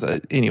 rebounds.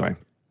 Anyway,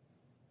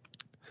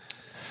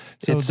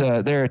 so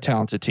they're a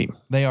talented team.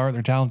 They are.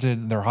 They're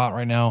talented. They're hot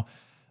right now,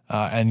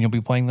 and you'll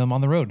be playing them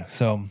on the road.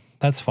 So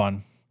that's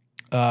fun.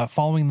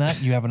 Following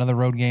that, you have another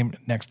road game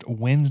next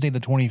Wednesday, the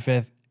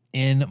 25th,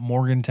 in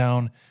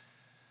Morgantown.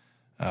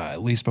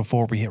 At least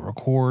before we hit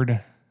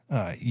record,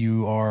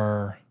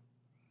 Haslametrics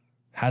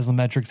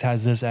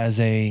has this as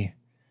a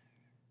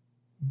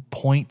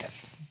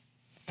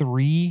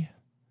 0.3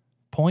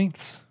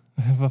 points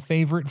of a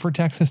favorite for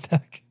Texas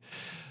Tech.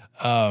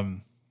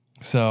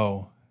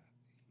 So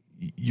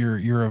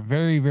you're a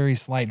very, very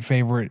slight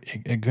favorite.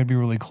 It could be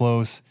really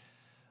close.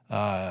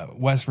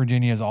 West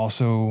Virginia is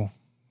also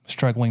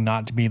struggling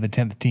not to be the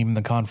 10th team in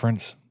the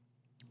conference.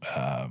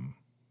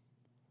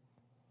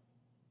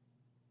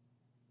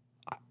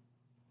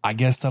 I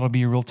guess that'll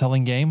be a real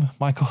telling game,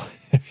 Michael.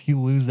 If you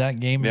lose that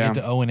game and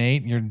get to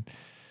 0-8, you're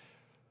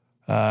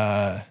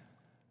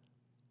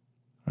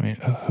I mean,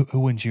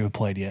 who wouldn't you have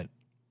played yet?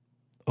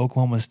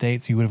 Oklahoma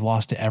State, so you would have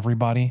lost to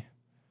everybody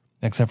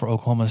except for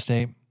Oklahoma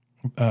State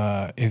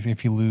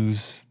if you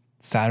lose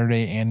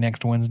Saturday and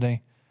next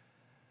Wednesday.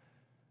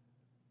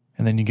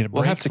 And then you get a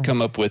break. We'll have to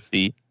come up with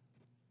the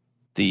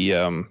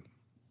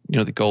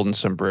golden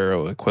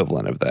sombrero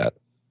equivalent of that.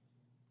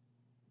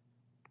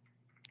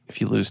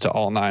 If you lose to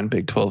all 9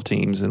 Big 12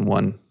 teams in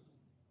one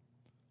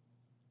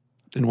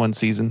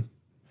season.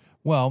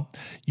 Well,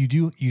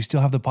 you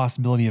still have the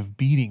possibility of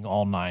beating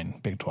all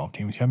 9 Big 12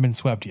 teams. You haven't been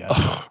swept yet.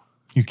 Oh,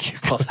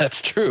 well,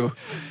 that's true.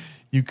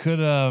 You could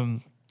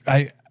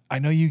I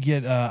know you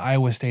get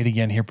Iowa State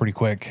again here pretty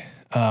quick.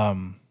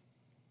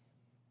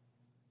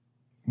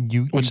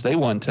 Which they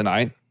won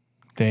tonight.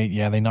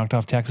 They knocked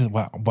off Texas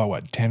by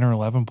what, 10 or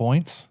 11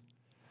 points?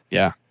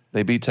 Yeah,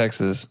 they beat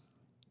Texas.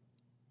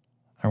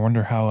 I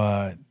wonder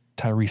how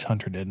Tyrese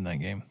Hunter did in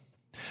that game.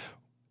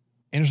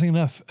 Interesting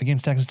enough,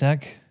 against Texas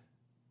Tech,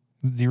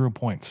 0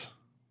 points.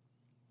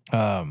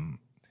 And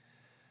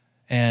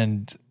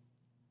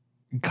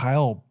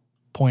Kyle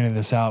pointed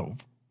this out.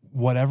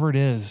 Whatever it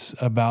is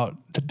about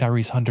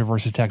Tyrese Hunter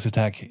versus Texas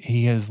Tech,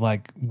 he is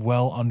like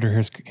well under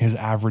his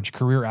average,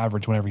 career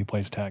average whenever he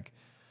plays Tech.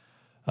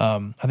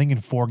 I think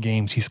in 4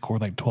 games he scored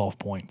like 12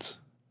 points.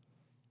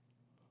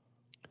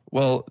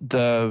 Well,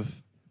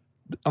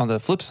 on the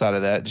flip side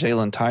of that,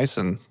 Jalen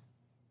Tyson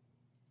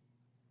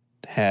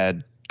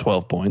had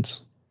 12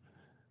 points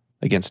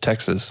against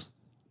Texas.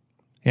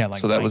 Yeah,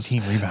 like so that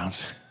 19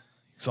 rebounds.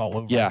 It's all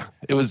over. Yeah,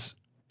 it was.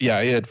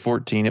 Yeah, he had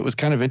 14. It was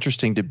kind of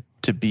interesting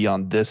to be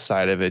on this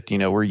side of it. You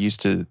know, we're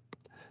used to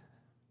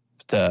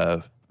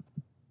the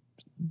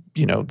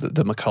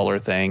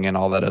McCullough thing and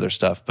all that other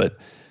stuff, but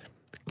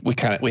we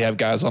have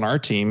guys on our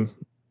team,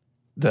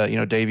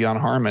 Davion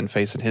Harmon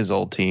facing his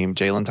old team,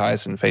 Jalen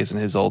Tyson facing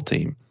his old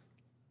team,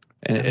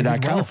 and I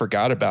kind of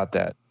forgot about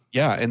that.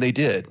 Yeah, and they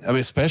did. I mean,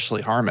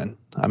 especially Harmon.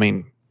 I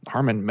mean,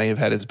 Harmon may have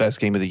had his best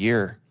game of the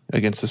year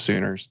against the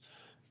Sooners,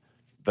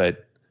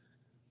 but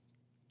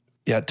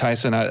yeah,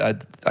 Tyson, I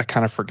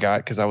kind of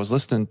forgot because I was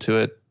listening to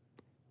it.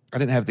 I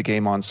didn't have the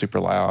game on super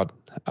loud,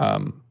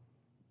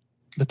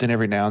 but then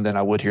every now and then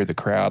I would hear the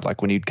crowd,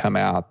 like when he'd come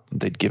out,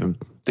 they'd give him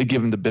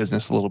the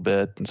business a little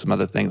bit and some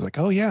other things like,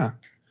 oh yeah,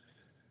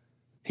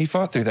 he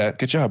fought through that.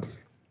 Good job.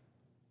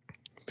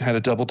 Had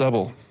a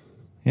double.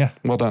 Yeah,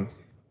 well done.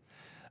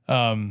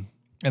 And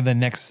then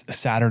next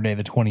Saturday,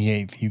 the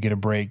 28th, you get a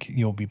break.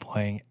 You'll be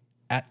playing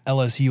at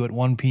LSU at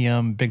 1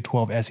 p.m. Big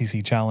 12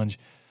 SEC Challenge.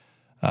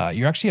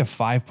 You're actually a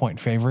 5-point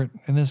favorite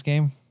in this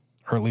game,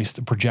 or at least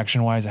the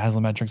projection-wise,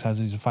 Haslametrics has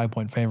it as a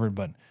 5-point favorite,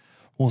 but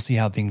we'll see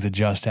how things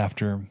adjust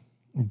after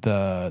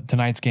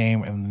tonight's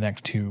game and the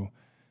next 2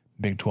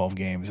 Big 12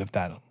 games, if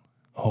that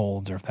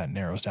holds or if that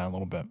narrows down a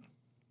little bit.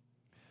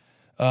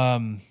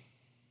 I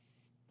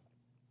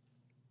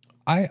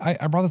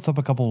brought this up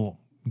a couple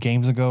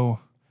games ago.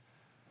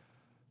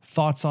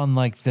 Thoughts on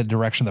like the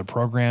direction of the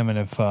program and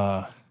if,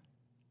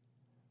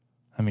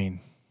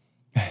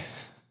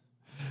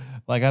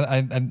 like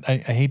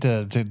I hate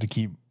to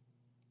keep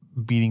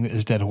beating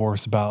this dead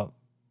horse about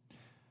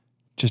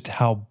just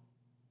how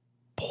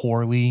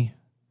poorly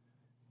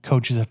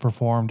coaches have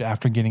performed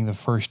after getting the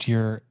first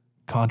year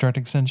contract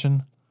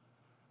extension.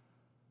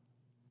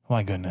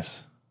 My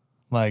goodness.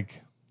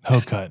 Like,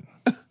 Hocut,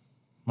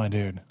 my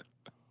dude.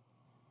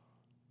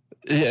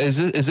 Is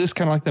this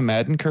kind of like the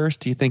Madden curse?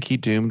 Do you think he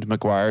doomed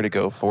McGuire to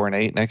go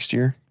 4-8 next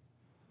year?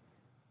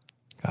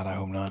 God, I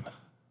hope not.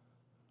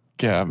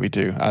 Yeah, me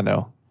too. I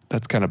know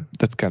that's kind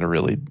of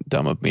really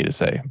dumb of me to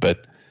say,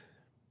 but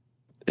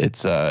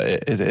it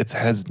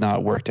has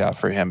not worked out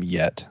for him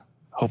yet.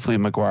 Hopefully,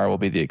 McGuire will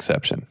be the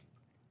exception.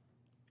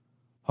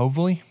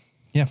 Hopefully,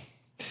 yeah.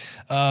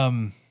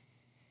 You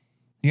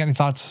got any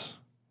thoughts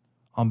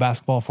on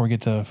basketball before we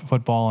get to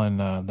football and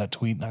that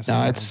tweet?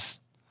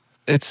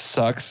 It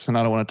sucks, and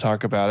I don't want to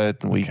talk about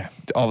it. And we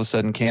all of a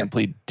sudden can't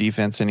play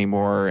defense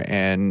anymore,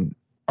 and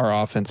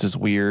our offense is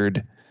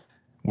weird.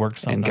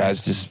 Works some and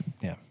guys just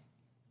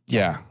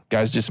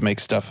guys just make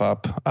stuff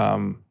up.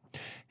 And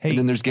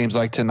then there's games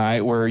like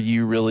tonight where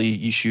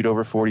you shoot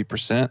over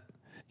 40%.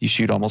 You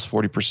shoot almost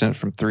 40%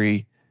 from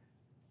 3.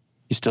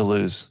 You still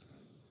lose.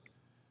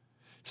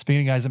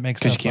 Speaking of guys that make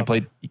stuff up,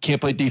 you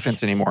can't play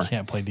defense anymore.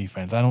 Can't play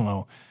defense. I don't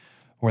know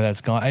where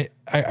that's gone.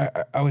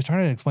 I was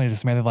trying to explain it to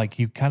Samantha, like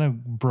you kind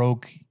of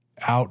broke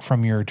out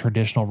from your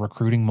traditional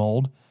recruiting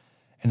mold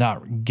and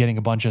not getting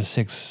a bunch of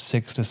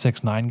 6'6" to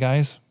 6'9"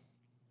 guys,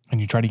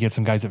 and you try to get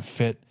some guys that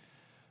fit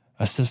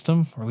a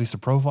system or at least a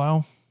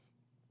profile.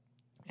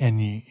 And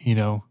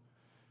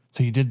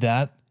so you did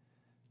that.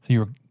 So you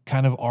were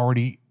kind of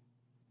already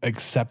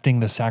accepting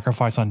the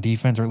sacrifice on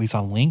defense, or at least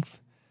on length,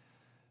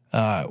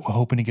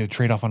 hoping to get a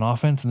trade off on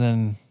offense. And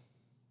then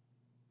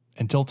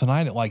until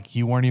tonight,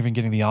 you weren't even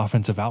getting the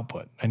offensive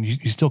output, and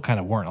you still kind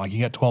of weren't. Like, you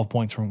got 12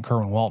 points from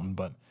Kerwin Walton,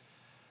 but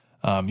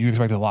you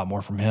expected a lot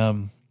more from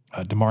him.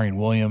 Damarian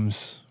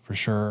Williams for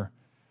sure.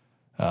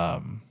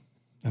 And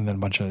then a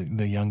bunch of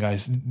the young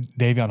guys.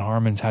 Davion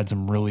Harmon's had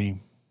some really,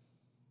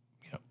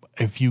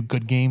 a few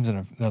good games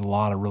and a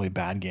lot of really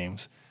bad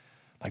games.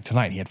 Like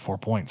tonight, he had 4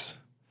 points.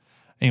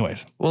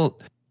 Anyways. Well,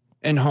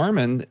 and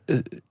Harmon,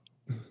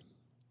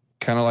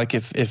 kind of like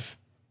if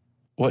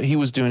what he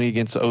was doing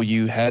against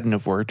OU hadn't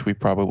have worked, we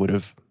probably would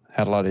have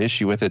had a lot of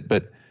issue with it.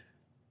 But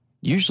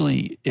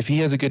usually if he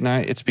has a good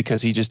night, it's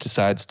because he just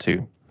decides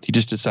to. He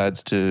just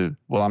decides to,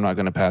 well, I'm not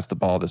going to pass the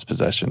ball this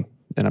possession,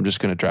 and I'm just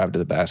going to drive to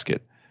the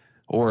basket.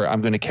 Or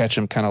I'm going to catch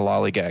him kind of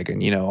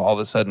lollygagging. You know, all of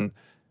a sudden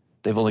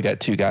they've only got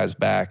 2 guys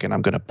back, and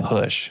I'm going to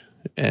push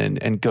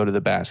and go to the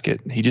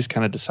basket. He just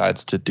kind of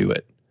decides to do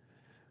it.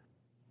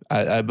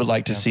 I would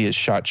like to see his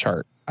shot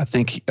chart. I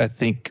think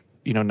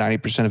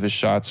 90% of his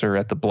shots are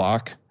at the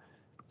block,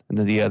 and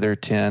then the other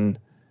 10%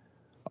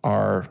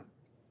 are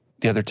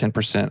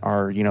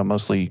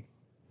mostly,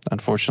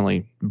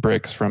 unfortunately,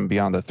 bricks from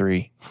beyond the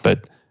 3.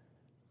 But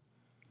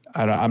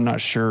I'm not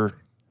sure.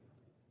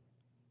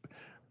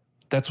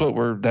 That's what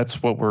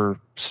we're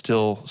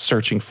still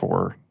searching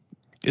for,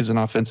 is an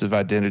offensive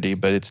identity,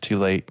 but it's too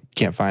late.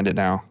 Can't find it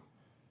now.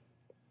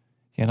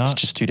 Yeah, it's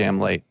just too damn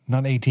late.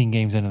 Not 18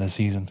 games into the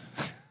season.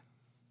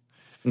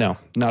 No,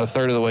 not a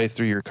third of the way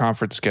through your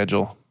conference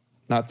schedule.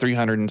 Not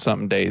 300 and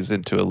something days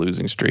into a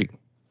losing streak.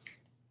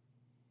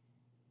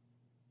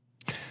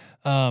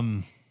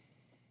 For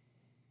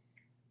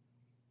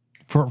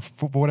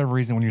whatever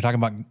reason, when you're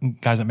talking about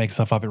guys that make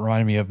stuff up, it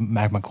reminded me of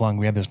Mac McClung.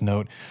 We had this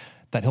note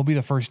that he'll be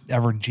the first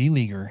ever G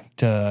Leaguer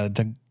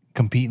to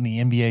compete in the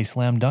NBA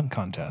Slam Dunk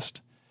Contest.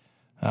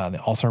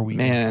 The All-Star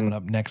Weekend coming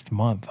up next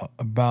month,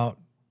 about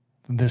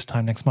this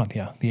time next month.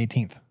 Yeah, the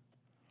 18th.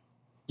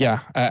 Yeah,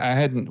 I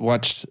hadn't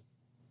watched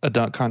a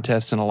dunk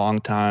contest in a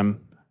long time.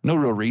 No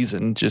real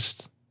reason,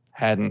 just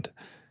hadn't.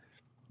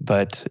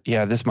 But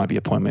yeah, this might be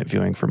appointment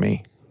viewing for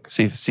me.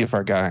 See if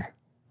our guy,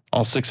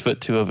 all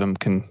 6'2" of him,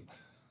 can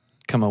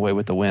come away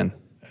with the win.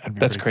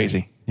 That's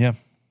crazy. Yeah.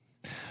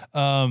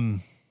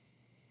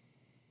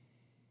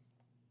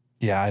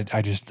 Yeah, I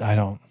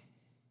don't.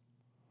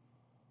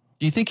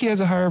 Do you think he has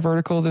a higher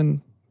vertical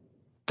than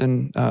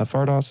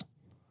Fardaws?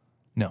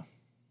 No.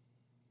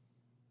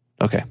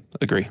 Okay,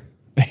 agree.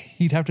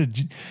 He'd have to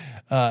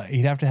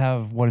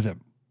have, what is it?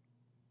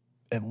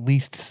 At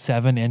least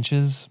 7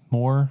 inches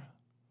more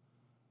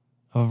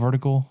of a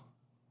vertical.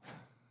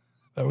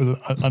 That was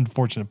an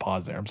unfortunate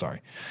pause there. I'm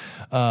sorry.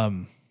 Yeah,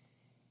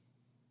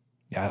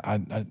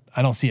 I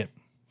don't see it.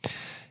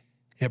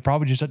 It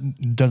probably just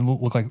doesn't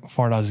look like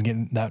Fardaws is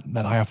getting that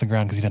high off the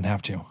ground because he doesn't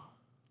have to.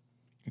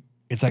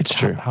 It's like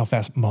how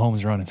fast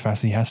Mahomes runs, as fast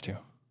as he has to.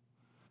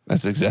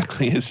 That's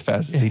exactly as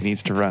fast as he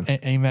needs to run.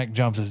 AMAC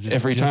jumps is just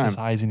every time as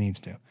high as he needs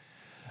to.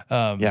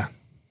 Yeah.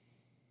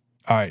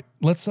 All right,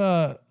 let's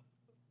talk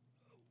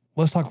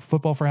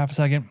football for half a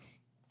second.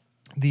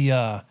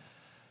 There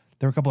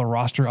were a couple of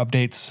roster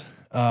updates.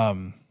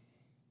 Well,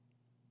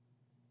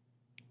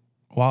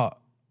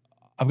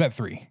 I've got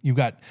 3. You've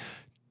got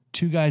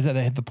 2 guys that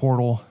hit the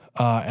portal,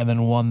 and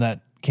then one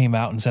that came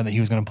out and said that he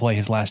was going to play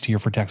his last year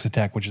for Texas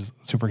Tech, which is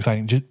super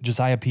exciting.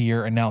 Josiah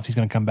Pierre announced he's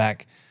going to come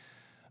back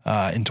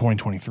in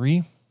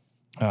 2023.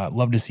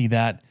 Love to see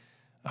that.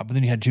 But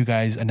then you had 2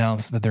 guys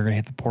announce that they're going to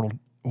hit the portal.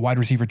 Wide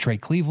receiver Trey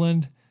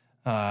Cleveland,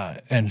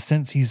 and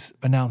since he's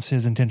announced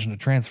his intention to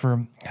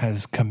transfer,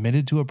 has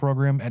committed to a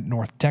program at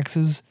North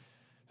Texas.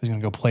 He's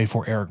going to go play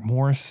for Eric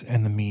Morris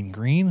and the Mean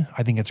Green.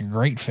 I think it's a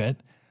great fit.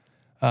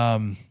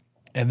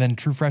 And then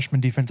true freshman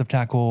defensive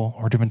tackle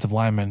or defensive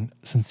lineman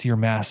Sincere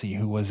Massey,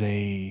 who was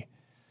a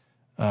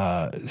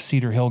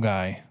Cedar Hill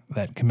guy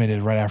that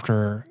committed right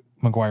after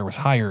McGuire was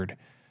hired.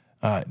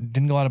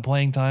 Didn't get a lot of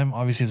playing time.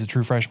 Obviously, as a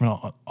true freshman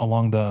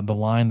along the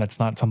line, that's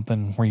not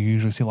something where you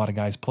usually see a lot of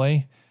guys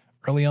play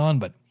early on,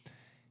 but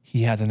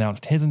he has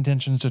announced his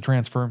intentions to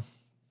transfer.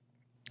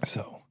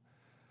 So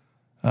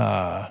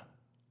I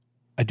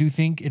do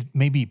think it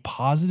may be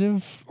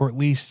positive, or at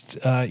least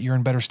you're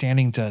in better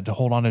standing to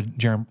hold on to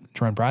Jerome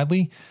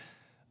Bradley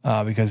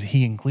because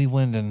he and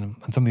Cleveland and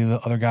some of the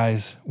other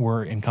guys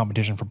were in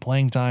competition for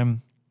playing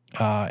time,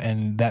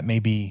 and that may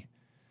be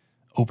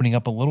opening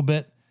up a little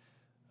bit.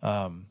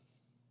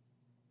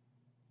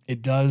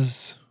 It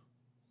does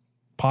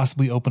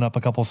possibly open up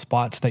a couple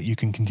spots that you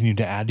can continue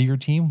to add to your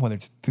team, whether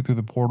it's through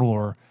the portal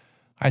or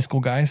high school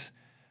guys.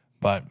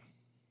 But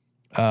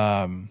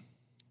I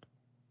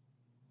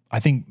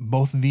think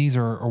both of these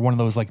are one of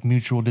those like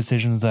mutual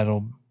decisions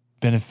that'll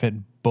benefit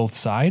both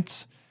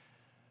sides.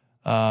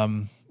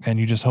 And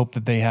you just hope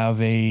that they have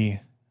they're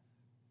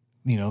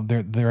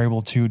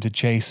able to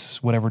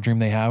chase whatever dream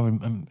they have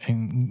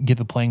and get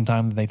the playing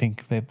time that they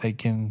think that they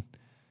can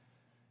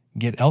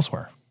get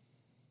elsewhere.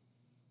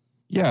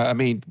 Yeah, I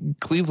mean,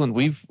 Cleveland,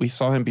 we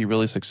saw him be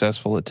really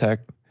successful at Tech.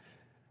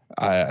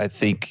 I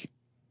think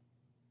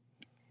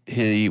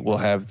he will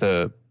have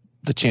the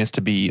chance to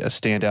be a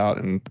standout,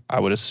 and I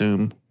would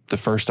assume the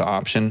first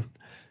option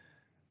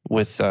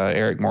with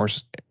Eric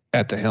Morse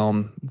at the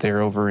helm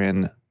there over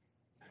in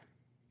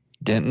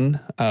Denton.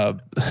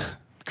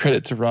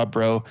 Credit to Rob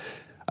Bro.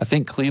 I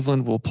think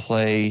Cleveland will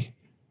play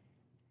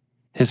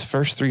his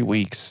first 3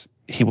 weeks.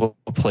 He will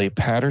play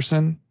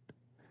Patterson's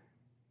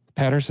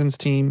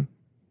team,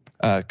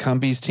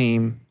 Cumby's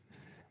team,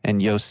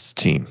 and Yost's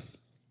team.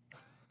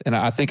 and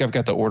I think I've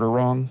got the order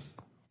wrong,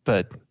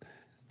 but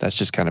that's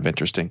just kind of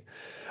interesting.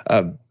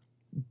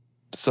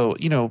 So,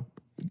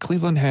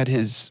 Cleveland had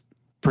his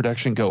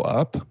production go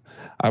up.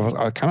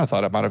 I kind of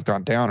thought it might have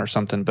gone down or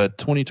something, but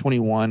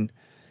 2021,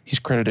 he's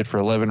credited for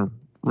 11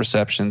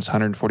 receptions,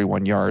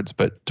 141 yards,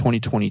 but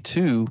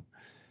 2022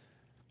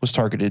 was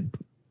targeted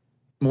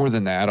more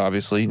than that,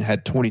 obviously, and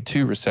had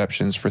 22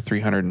 receptions for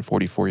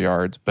 344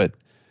 yards, but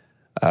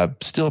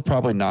still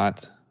probably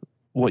not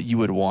what you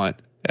would want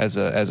as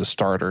a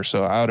starter.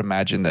 So I would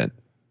imagine that,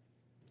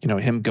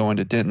 him going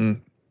to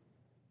Denton,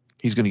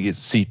 he's going to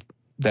see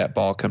that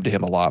ball come to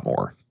him a lot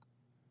more.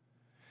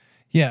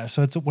 Yeah.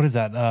 So what is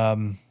that?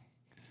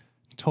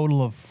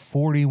 Total of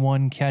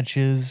 41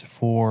 catches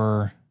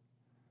for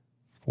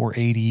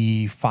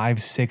 480,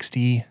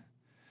 560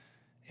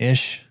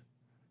 ish.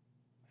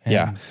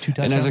 Yeah. 2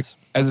 touchdowns.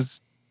 And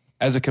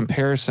as a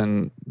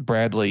comparison,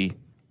 Bradley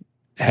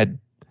had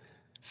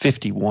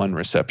 51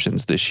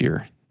 receptions this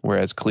year,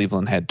 whereas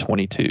Cleveland had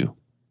 22.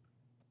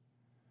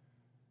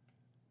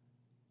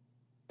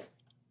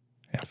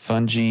 Yeah.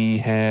 Fungi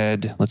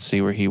had, let's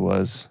see where he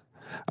was.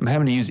 I'm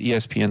having to use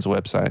ESPN's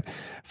website.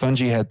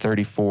 Fungi had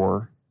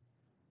 34.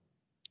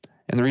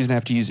 And the reason I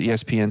have to use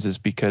ESPN's is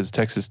because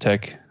Texas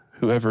Tech,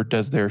 whoever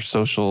does their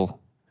roster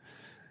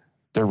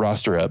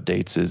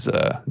updates is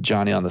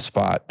Johnny on the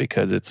spot,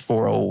 because it's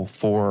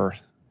 404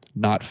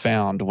 not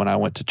found when I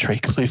went to Trey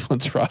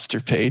Cleveland's roster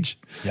page.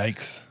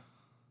 Yikes.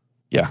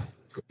 Yeah.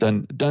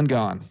 Done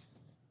gone.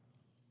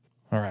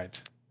 All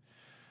right.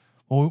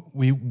 Well,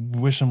 we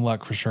wish him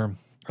luck for sure.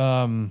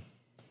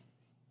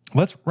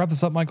 Let's wrap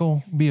this up,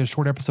 Michael. Be a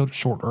short episode,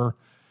 shorter.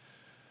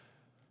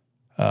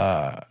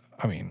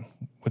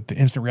 With the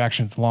instant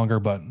reaction, it's longer,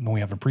 but when we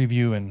have a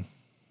preview, and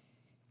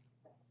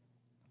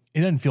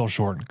it doesn't feel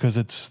short because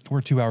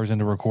we're 2 hours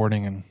into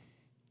recording, and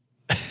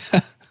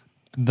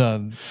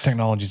the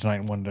technology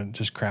tonight wanted to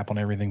just crap on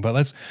everything. But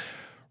let's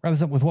wrap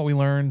this up with what we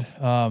learned.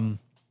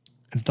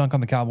 Let's dunk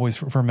on the Cowboys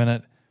for a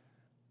minute.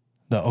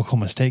 The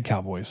Oklahoma State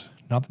Cowboys,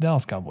 not the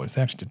Dallas Cowboys.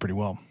 They actually did pretty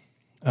well.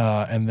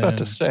 And then about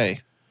to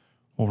say,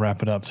 we'll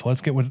wrap it up. So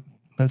let's get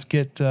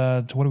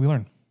to what did we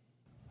learn?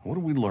 What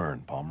did we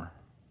learn, Palmer?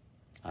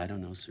 I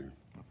don't know, sir.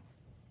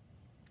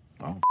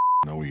 I don't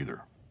know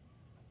either.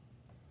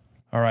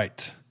 All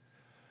right.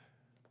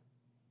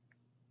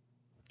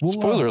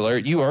 Spoiler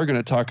alert, you are going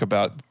to talk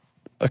about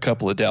a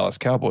couple of Dallas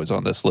Cowboys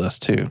on this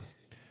list too.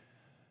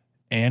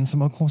 And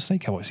some Oklahoma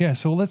State Cowboys. Yeah,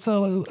 so let's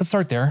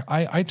start there.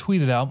 I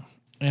tweeted out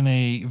in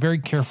a very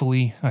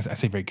carefully, I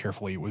say very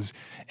carefully, it was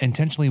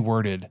intentionally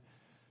worded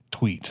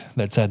tweet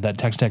that said that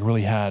Texas Tech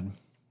really had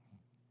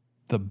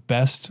the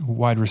best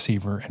wide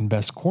receiver and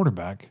best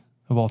quarterback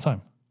of all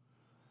time.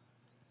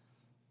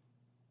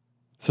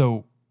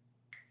 So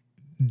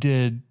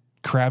did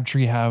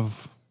Crabtree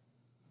have,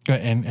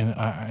 and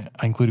I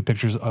included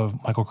pictures of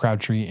Michael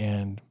Crabtree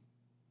and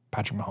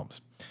Patrick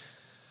Mahomes.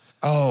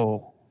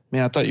 Oh,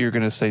 man, I thought you were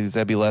going to say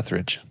Zebby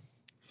Lethridge.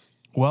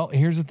 Well,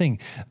 here's the thing.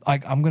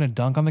 I'm going to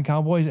dunk on the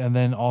Cowboys and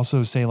then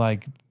also say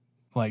like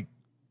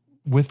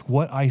with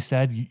what I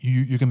said,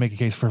 you can make a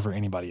case for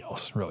anybody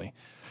else, really.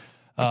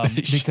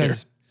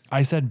 Because Sure.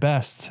 I said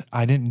best.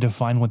 I didn't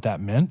define what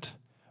that meant,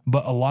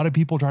 but a lot of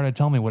people try to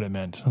tell me what it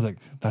meant. I was like,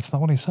 that's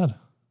not what I said.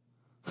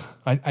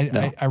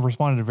 I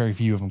responded to very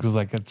few of them because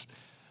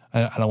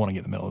I don't want to get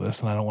in the middle of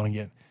this, and I don't want to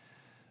get.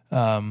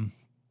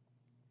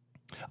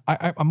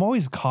 I'm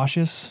always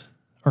conscious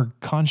of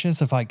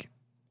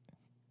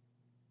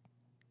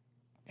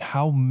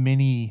how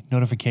many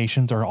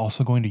notifications are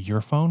also going to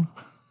your phone.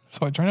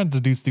 So I try not to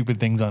do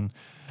stupid things on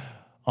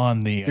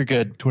the You're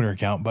good. Twitter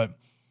account, but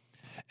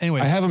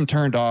anyways, I have them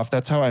turned off.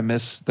 That's how I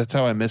miss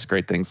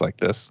great things like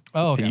this.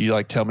 Oh, okay.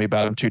 You tell me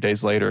about them 2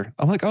 days later.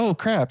 I'm like, oh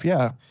crap.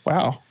 Yeah.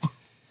 Wow.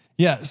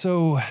 Yeah.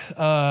 So,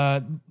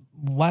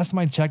 last time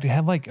I checked, it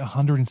had like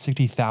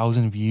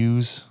 160,000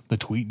 views. The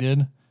tweet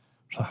did.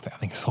 So I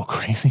think it's a little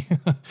crazy.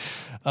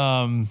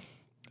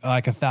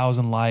 Like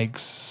 1,000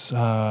 likes,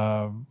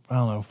 I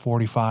don't know,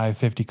 45,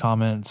 50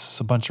 comments,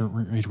 a bunch of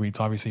retweets,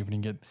 obviously, if we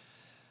didn't get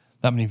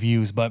that many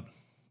views. But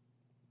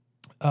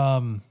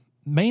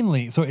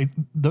mainly, so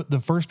the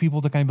first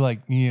people to kind of be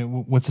like,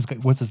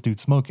 what's this dude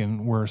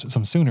smoking, were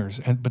some Sooners,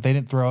 but they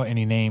didn't throw out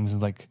any names,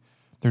 and like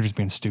they're just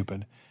being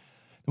stupid.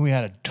 Then we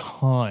had a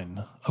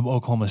ton of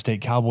Oklahoma State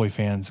Cowboy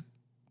fans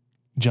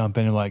jump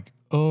in and like,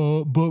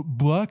 but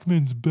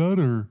Blackman's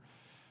better.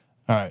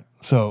 All right,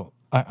 so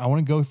I want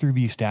to go through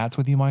these stats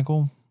with you,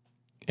 Michael,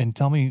 and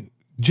tell me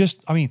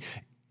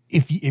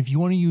if you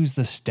want to use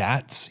the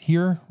stats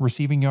here,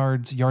 receiving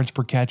yards, yards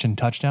per catch, and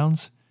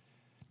touchdowns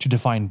to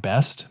define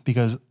best,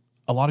 because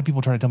a lot of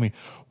people try to tell me,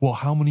 well,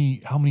 how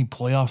many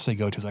playoffs they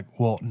go to. It's like,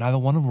 well, neither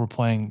one of them were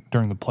playing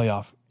during the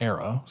playoff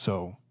era,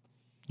 so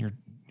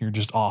you're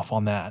just off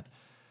on that.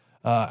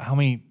 How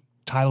many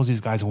titles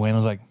these guys win? I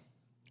was like,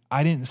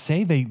 I didn't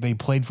say they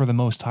played for the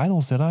most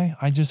titles, did I?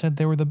 I just said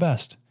they were the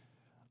best.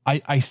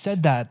 I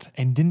said that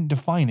and didn't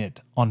define it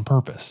on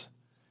purpose.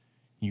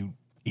 You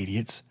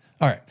idiots.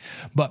 All right.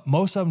 But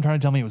most of them trying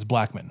to tell me it was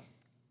Blackman.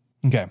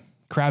 Okay.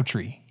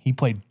 Crabtree, he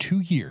played 2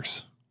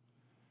 years.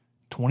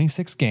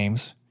 26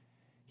 games.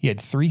 He had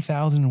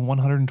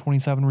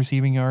 3,127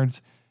 receiving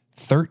yards,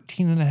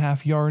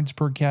 13.5 yards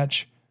per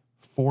catch,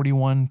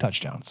 41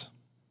 touchdowns.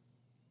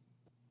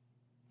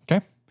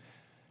 Okay.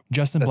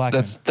 Justin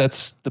Blackman.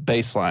 That's the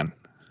baseline.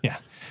 Yeah.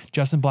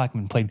 Justin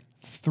Blackman played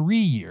 3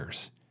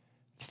 years,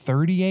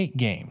 38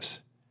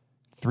 games,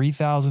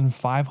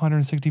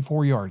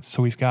 3,564 yards.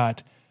 So he's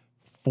got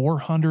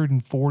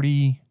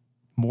 440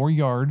 more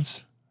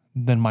yards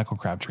than Michael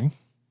Crabtree.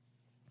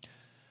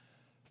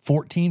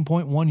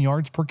 14.1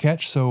 yards per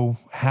catch, so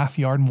half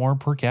yard more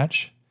per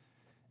catch,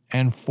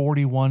 and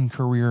 41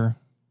 career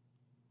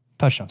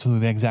touchdowns. So they're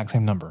the exact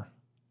same number.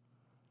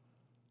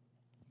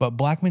 But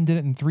Blackman did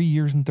it in 3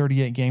 years and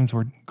 38 games,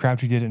 where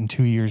Crabtree did it in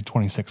 2 years,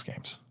 26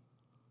 games.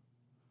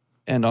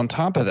 And on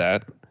top of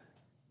that,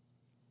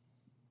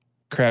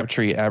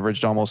 Crabtree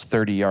averaged almost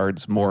 30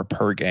 yards more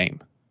per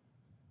game.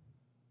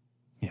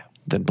 Yeah.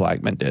 Than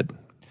Blackman did.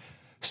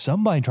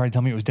 Somebody tried to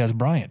tell me it was Des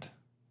Bryant.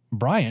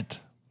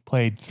 Bryant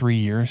played 3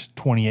 years,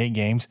 28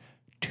 games,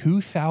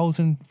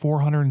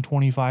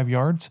 2,425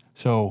 yards.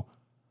 So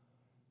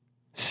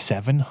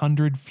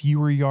 700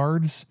 fewer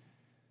yards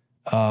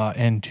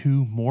and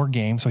 2 more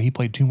games. So he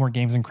played 2 more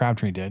games than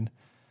Crabtree did.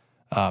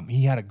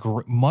 He had a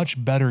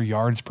much better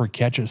yards per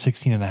catch at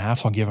 16.5.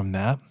 So I'll give him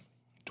that.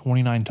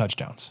 29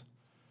 touchdowns.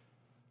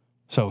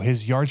 So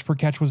his yards per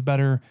catch was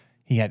better.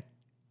 He had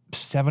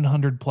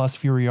 700 plus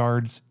fewer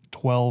yards,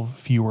 12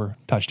 fewer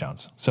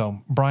touchdowns.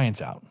 So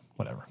Bryant's out.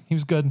 Whatever. He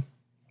was good.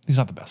 He's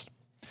not the best.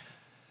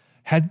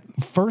 Had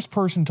first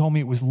person told me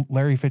it was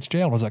Larry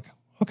Fitzgerald. I was like,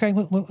 okay,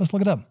 let's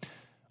look it up.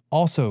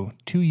 Also,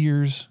 2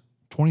 years,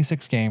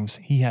 26 games.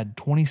 He had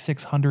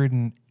 2,600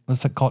 and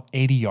let's call it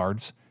 80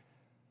 yards.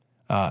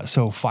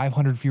 So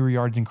 500 fewer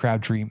yards than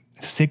Crabtree.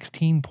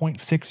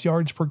 16.6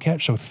 yards per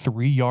catch. So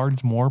 3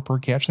 yards more per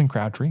catch than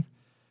Crabtree.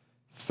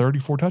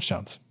 34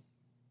 touchdowns.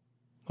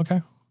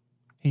 Okay.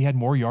 He had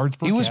more yards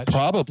per catch. He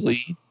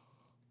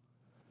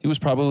was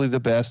probably the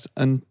best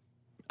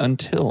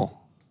until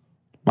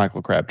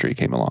Michael Crabtree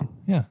came along.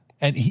 Yeah.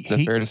 And Is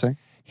that fair to say?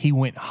 He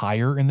went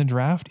higher in the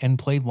draft and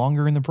played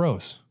longer in the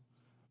pros.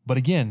 But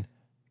again,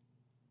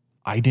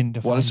 I didn't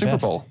define best. Won a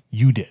Super Bowl.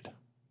 You did.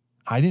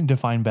 I didn't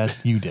define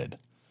best. You did.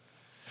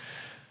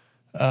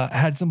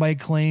 Had somebody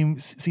claim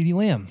CeeDee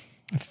Lamb.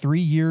 3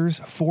 years,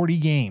 40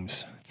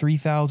 games,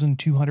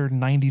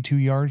 3,292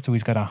 yards. So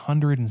he's got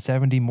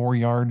 170 more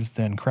yards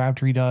than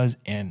Crabtree does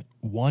in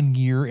 1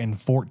 year and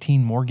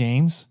 14 more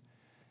games.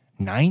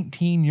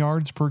 19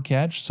 yards per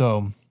catch.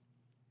 So,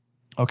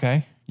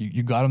 okay,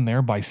 you got him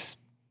there by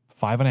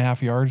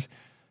 5.5 yards,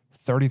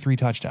 33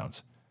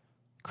 touchdowns.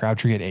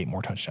 Crabtree had 8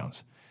 more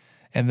touchdowns.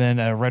 And then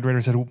Red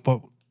Raider said, but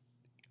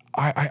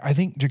I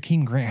think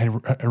Jakeem Grant had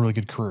a really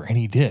good career, and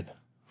he did.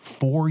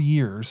 4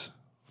 years,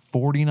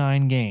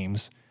 49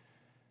 games,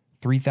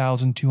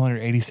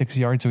 3,286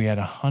 yards. So he had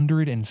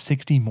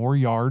 160 more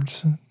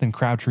yards than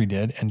Crabtree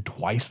did and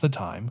twice the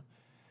time.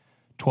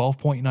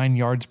 12.9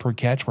 yards per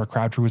catch, where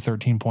Crabtree was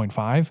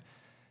 13.5,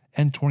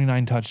 and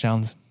 29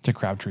 touchdowns to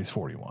Crabtree's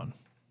 41.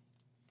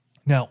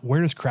 Now,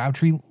 where does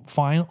Crabtree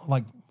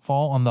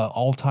fall on the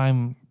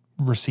all-time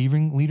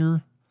receiving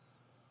leader?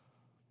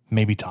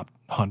 Maybe top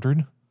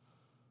 100.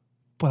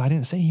 But I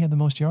didn't say he had the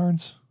most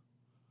yards.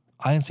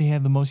 I didn't say he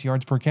had the most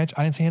yards per catch.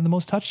 I didn't say he had the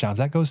most touchdowns.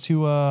 That goes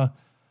to, I'm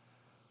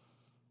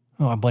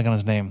blanking on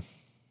his name.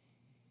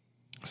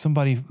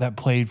 Somebody that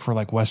played for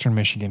Western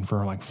Michigan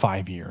for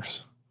 5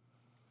 years.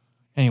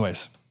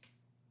 Anyways,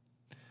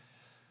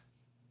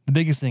 the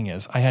biggest thing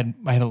is I had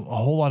a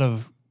whole lot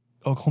of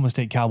Oklahoma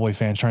State Cowboy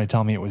fans trying to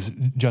tell me it was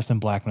Justin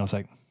Blackman. I was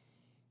like,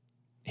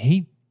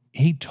 he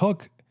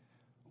took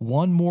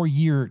 1 more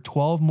year,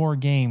 12 more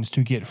games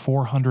to get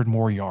 400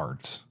 more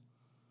yards.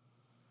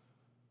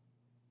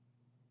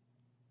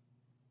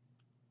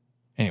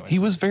 Anyways, he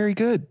was very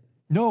good.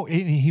 No,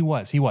 he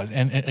was.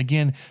 And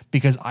again,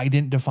 because I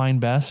didn't define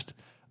best,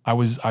 I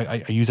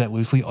use that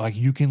loosely.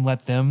 You can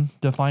let them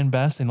define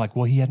best and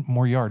well, he had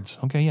more yards.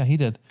 Okay. Yeah, he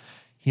did.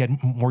 He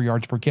had more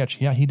yards per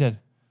catch. Yeah, he did.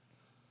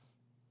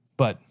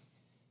 But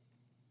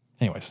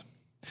anyways,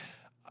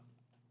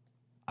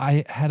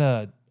 I had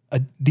a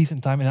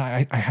decent time, and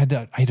I had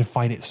to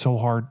fight it so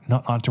hard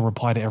not to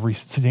reply to every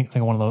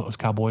single one of those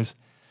Cowboys.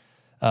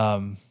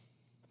 Cause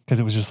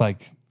it was just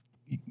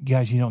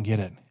guys, you don't get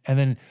it. And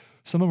then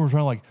some of them were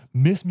trying to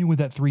miss me with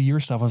that 3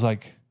 year stuff. I was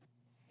like,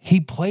 he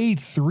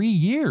played 3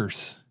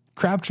 years.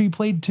 Crabtree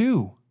played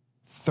 2,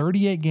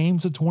 38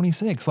 games of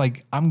 26.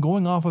 I'm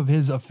going off of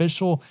his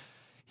official.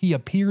 He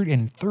appeared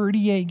in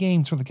 38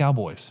 games for the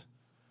Cowboys.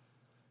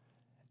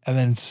 And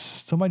then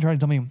somebody tried to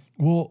tell me,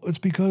 well, it's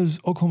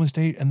because Oklahoma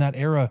State in that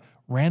era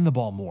ran the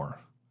ball more.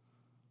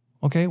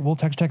 Okay, well,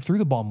 Texas Tech threw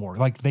the ball more.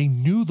 They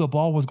knew the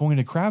ball was going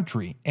to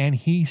Crabtree, and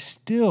he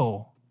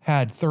still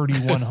had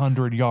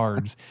 3,100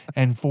 yards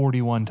and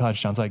 41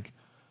 touchdowns.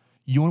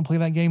 You want to play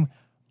that game?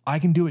 I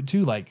can do it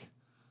too.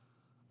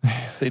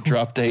 They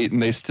dropped 8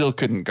 and they still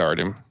couldn't guard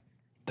him.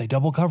 They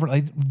double covered.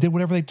 They did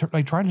whatever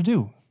they tried to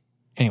do.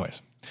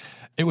 Anyways,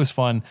 it was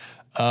fun.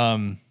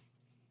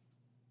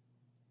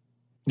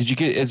 Did you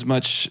get as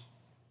much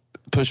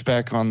push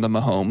back on the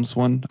Mahomes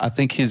one. I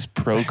think his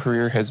pro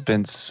career has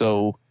been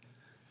so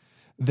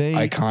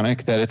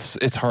iconic that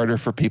it's harder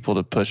for people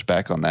to push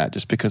back on that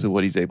just because of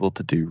what he's able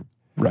to do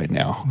right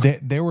now.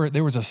 There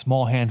was a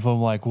small handful of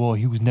like, well,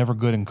 he was never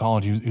good in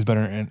college. He was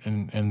better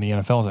in the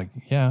NFL. I was like,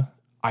 yeah.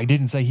 I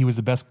didn't say he was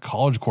the best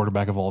college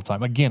quarterback of all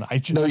time. Again, I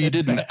just you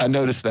didn't. Best. I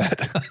noticed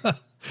that.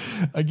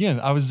 Again,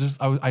 I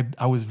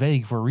was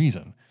vague for a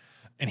reason,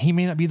 and he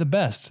may not be the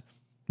best,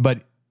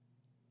 but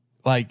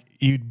like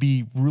you'd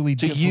be really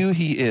to you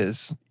he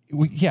is.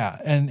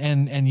 Yeah,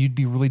 and you'd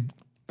be really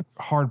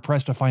hard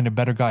pressed to find a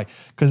better guy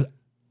because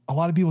a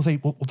lot of people say,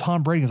 well,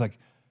 Tom Brady is like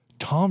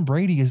Tom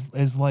Brady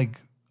is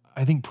like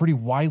I think pretty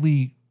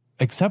widely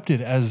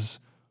accepted as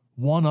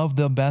one of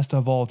the best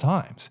of all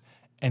times,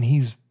 and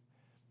he's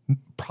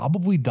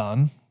probably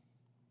done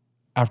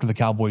after the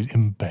Cowboys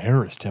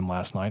embarrassed him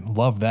last night.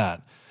 Love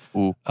that.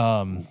 Ooh.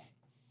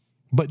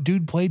 But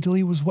dude played till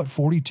he was what,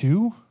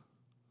 42?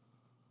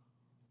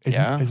 Or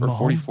Mahomes,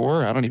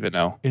 44? I don't even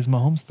know. Is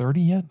Mahomes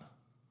 30 yet?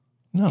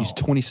 No. He's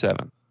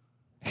 27.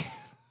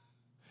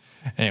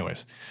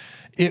 Anyways,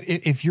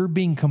 if you're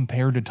being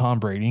compared to Tom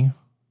Brady,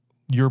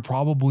 you're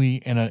probably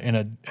in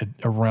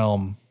a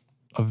realm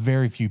of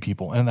very few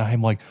people. And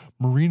I'm like,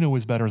 Marino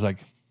is better. It's like,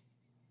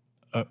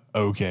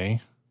 okay.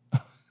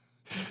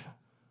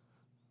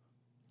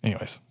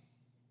 Anyways,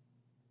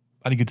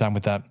 I had a good time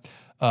with that.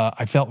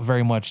 I felt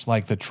very much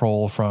like the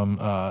troll from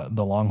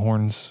the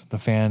Longhorns, the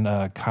fan,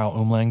 Kyle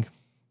Umlang.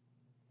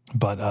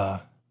 But I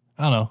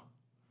don't know.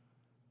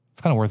 It's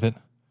kind of worth it.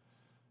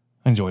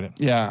 I enjoyed it.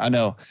 Yeah, I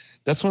know.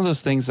 That's one of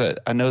those things that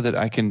I know that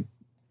I can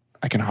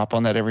hop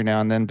on that every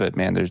now and then. But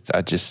man, it's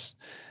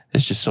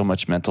just so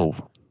much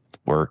mental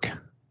work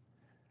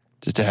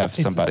just to have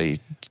somebody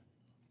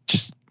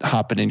just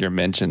hopping in your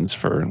mentions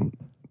for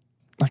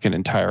like an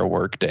entire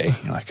work day.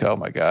 You're like, oh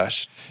my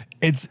gosh.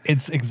 It's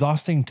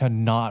exhausting to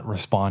not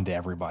respond to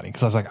everybody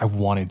because I was like, I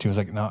wanted to. I was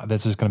like, no,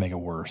 that's just going to make it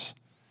worse.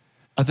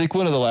 I think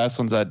one of the last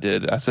ones I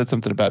did, I said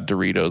something about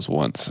Doritos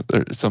once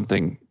or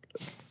something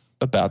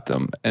about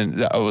them.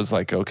 And I was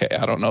like, okay,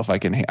 I don't know if I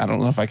can,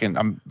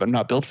 I'm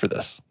not built for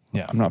this.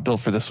 Yeah. I'm not built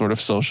for this sort of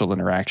social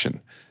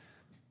interaction.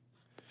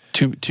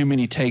 Too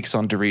many takes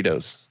on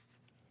Doritos.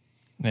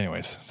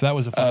 Anyways, so that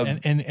was a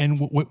fun, and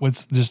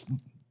what's just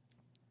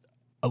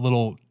a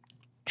little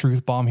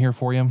truth bomb here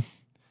for you.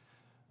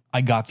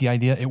 I got the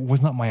idea. It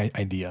was not my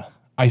idea.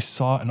 I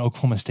saw an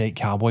Oklahoma State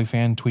Cowboy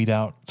fan tweet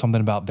out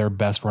something about their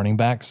best running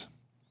backs.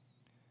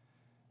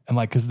 And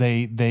like, cause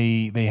they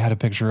had a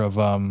picture of,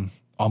 I'm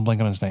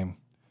blanking on his name.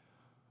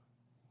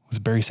 Was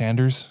it Barry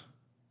Sanders?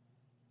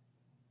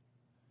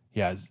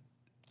 Yeah.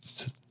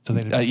 So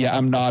they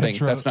I'm nodding.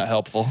 That's not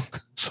helpful.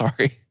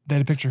 Sorry. They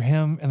had a picture of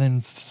him and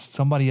then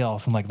somebody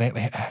else. And like,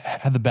 they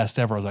had the best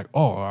ever. I was like,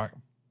 oh,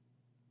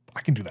 I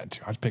can do that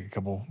too. I'll just pick a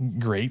couple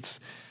greats.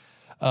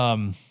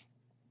 So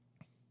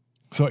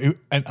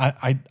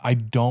I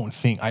don't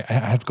think I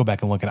have to go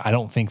back and look at it. I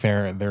don't think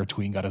their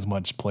tweet got as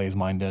much play as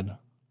mine did,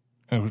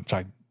 which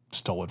I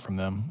stole it from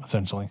them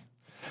essentially.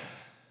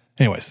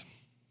 Anyways,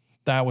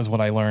 that was what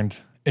I learned.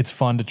 It's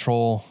fun to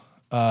troll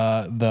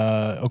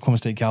the Oklahoma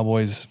State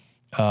Cowboys.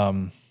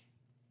 I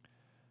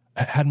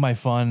had my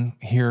fun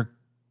here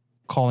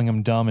calling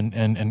them dumb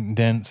and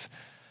dense.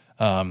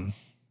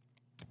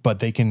 But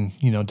they can,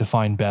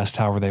 define best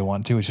however they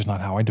want to. It's just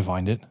not how I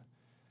defined it.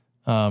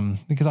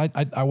 Because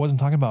I wasn't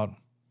talking about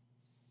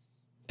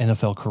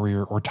NFL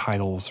career or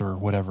titles or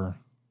whatever.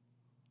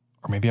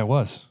 Or maybe I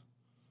was.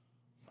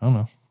 I don't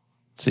know.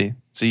 See,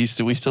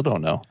 we still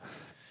don't know.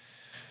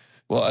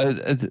 Well,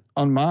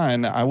 on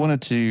mine, I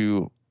wanted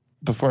to,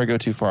 before I go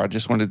too far, I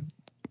just wanted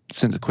to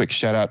send a quick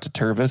shout out to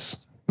Tervis,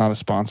 not a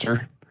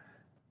sponsor.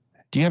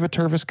 Do you have a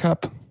Tervis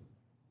cup?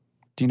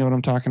 Do you know what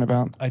I'm talking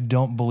about? I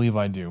don't believe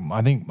I do.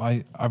 I think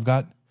I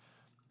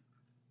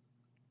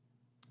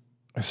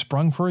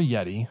sprung for a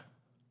Yeti.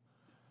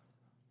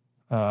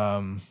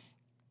 And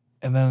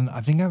then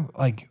I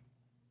think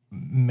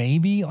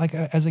maybe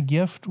as a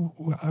gift,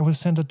 I was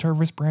sent a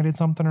Tervis branded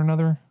something or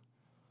another,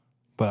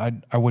 but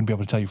I wouldn't be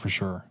able to tell you for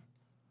sure.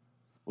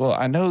 Well,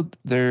 I know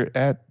they're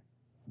at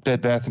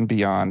Bed Bath &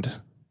 Beyond.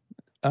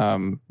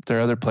 There are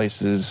other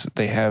places.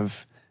 They're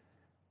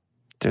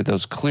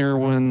those clear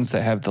ones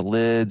that have the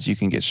lids. You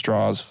can get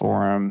straws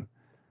for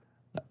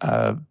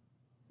them.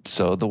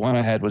 So the one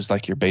I had was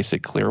like your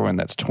basic clear one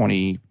that's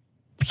 20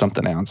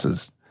 something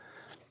ounces.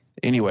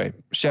 Anyway,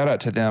 shout out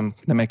to them.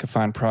 They make a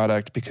fine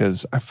product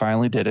because I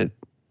finally did it.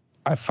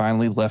 I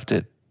finally left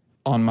it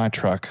on my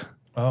truck.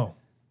 Oh.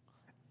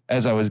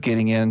 As I was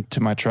getting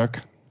into my truck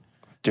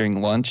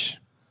during lunch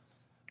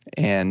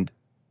and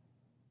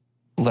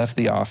left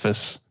the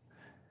office.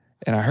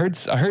 And I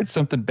heard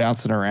something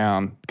bouncing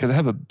around because I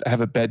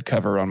have a bed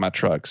cover on my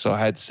truck. So I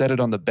had set it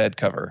on the bed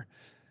cover.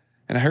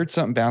 And I heard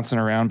something bouncing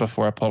around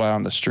before I pulled out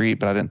on the street,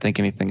 but I didn't think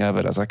anything of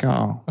it. I was like,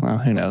 oh, well,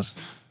 who knows?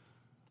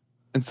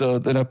 And so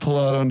then I pull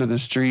out onto the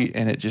street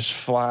and it just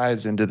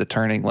flies into the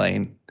turning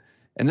lane.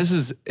 And this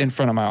is in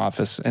front of my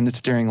office and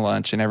it's during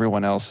lunch and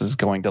everyone else is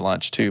going to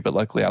lunch too. But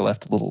luckily I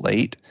left a little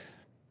late.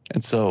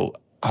 And so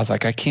I was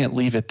like, I can't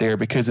leave it there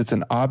because it's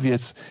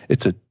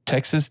a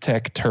Texas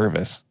Tech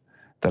Tervis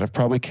that I've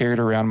probably carried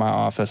around my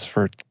office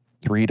for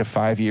 3 to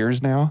 5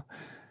 years now.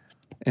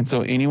 And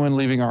so anyone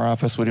leaving our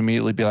office would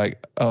immediately be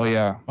like, oh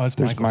yeah,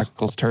 there's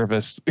Michael's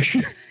Tervis.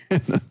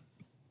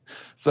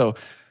 So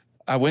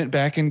I went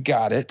back and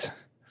got it.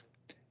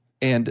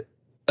 And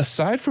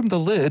aside from the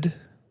lid,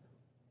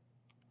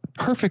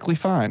 perfectly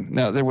fine.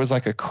 Now there was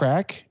like a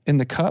crack in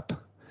the cup,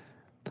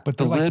 but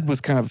the lid was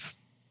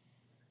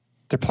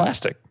they're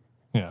plastic.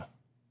 Yeah.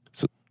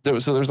 So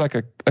there's like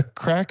a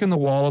crack in the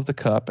wall of the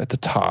cup at the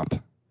top.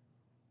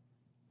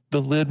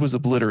 The lid was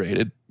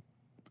obliterated,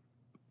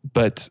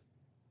 but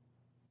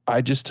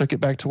I just took it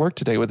back to work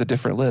today with a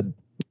different lid.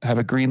 I have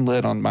a green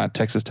lid on my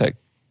Texas Tech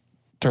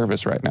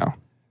Tervis right now.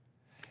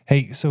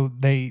 Hey, so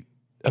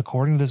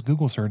according to this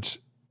Google search,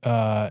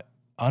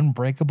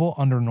 unbreakable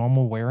under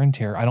normal wear and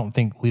tear. I don't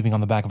think leaving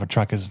on the back of a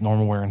truck is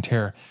normal wear and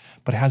tear,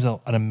 but it has an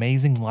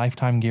amazing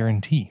lifetime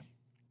guarantee.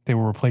 They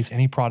will replace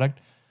any product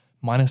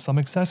minus some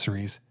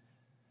accessories.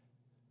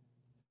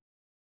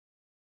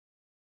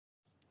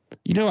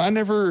 You know, I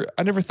never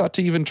thought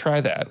to even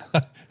try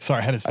that. Sorry,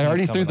 I had to sneeze. I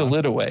already threw the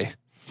lid away.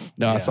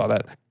 No, yeah. I saw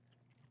that.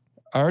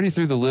 I already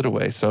threw the lid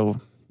away. So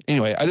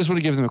anyway, I just want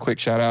to give them a quick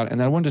shout out. And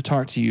then I wanted to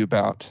talk to you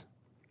about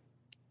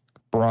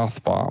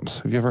broth bombs.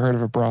 Have you ever heard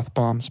of a broth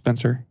bomb,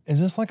 Spencer? Is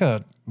this like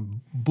a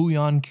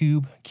bouillon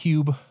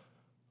cube?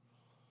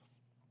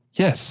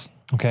 Yes.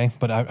 Okay,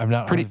 but I've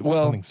not heard of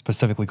something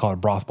specifically called a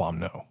broth bomb,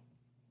 no.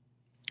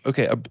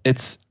 Okay,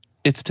 it's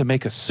to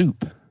make a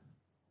soup.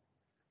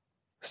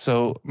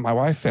 So my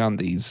wife found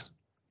these,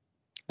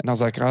 and I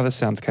was like, oh, this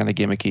sounds kind of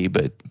gimmicky,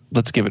 but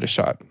let's give it a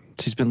shot.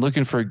 She's been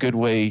looking for a good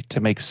way to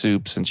make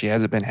soups, and she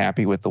hasn't been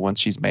happy with the ones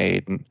she's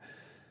made. And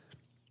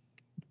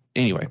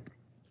anyway,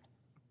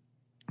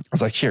 I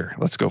was like, sure,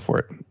 let's go for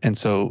it. And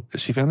so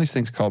she found these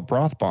things called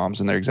broth bombs,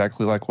 and they're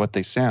exactly like what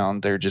they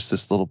sound. They're just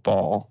this little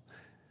ball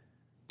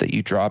that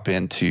you drop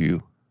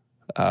into,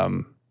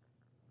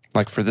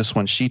 like for this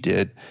one she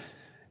did,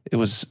 it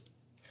was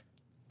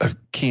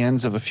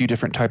cans of a few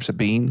different types of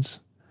beans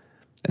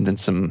and then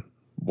some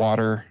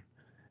water.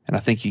 And I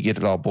think you get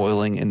it all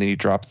boiling and then you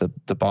drop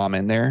the bomb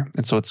in there.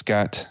 And so she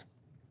said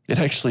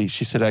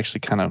it actually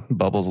kind of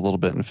bubbles a little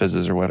bit and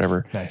fizzes or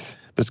whatever. Nice.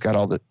 But it's got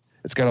all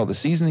the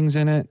seasonings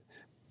in it.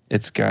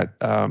 It's got,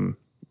 I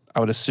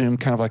would assume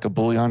kind of like a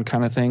bouillon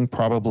kind of thing,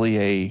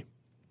 probably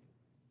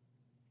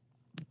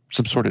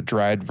some sort of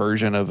dried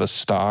version of a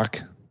stock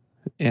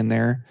in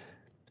there.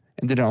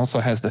 And then it also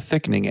has the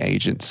thickening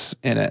agents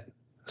in it.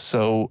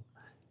 So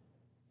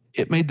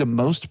it made the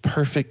most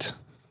perfect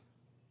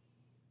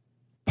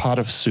pot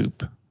of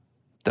soup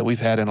that we've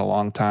had in a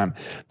long time.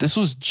 This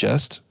was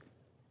just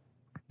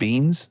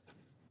beans.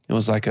 It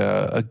was like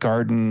a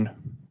garden,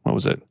 what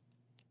was it?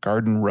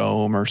 Garden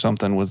Rome or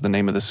something was the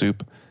name of the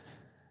soup.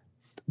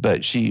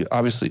 But she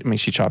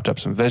chopped up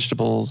some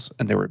vegetables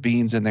and there were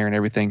beans in there and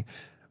everything.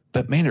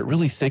 But man, it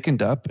really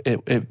thickened up.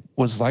 It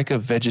was like a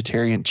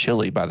vegetarian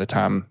chili by the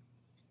time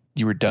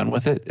you were done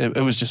with it.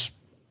 It was just,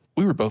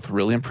 we were both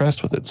really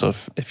impressed with it. So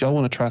if y'all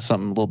want to try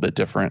something a little bit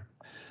different,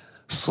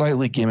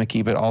 slightly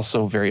gimmicky, but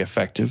also very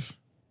effective,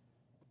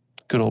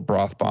 good old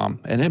broth bomb.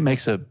 And it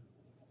makes a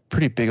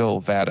pretty big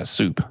old vat of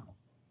soup.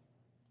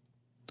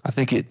 I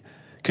think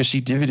because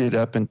she divvied it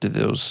up into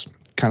those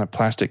kind of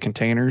plastic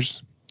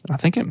containers, I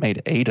think it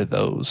made 8 of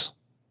those.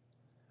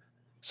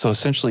 So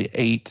essentially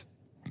 8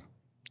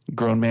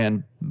 grown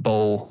man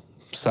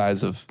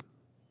size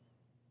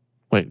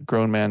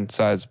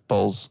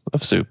bowls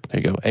of soup. There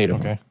you go. 8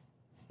 of them.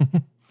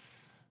 Okay.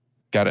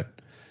 Got it.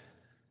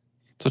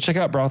 So check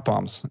out broth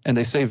bombs. And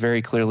they say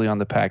very clearly on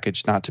the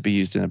package not to be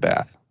used in a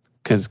bath.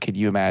 Because can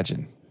you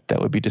imagine?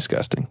 That would be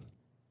disgusting.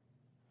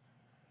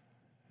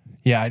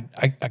 Yeah,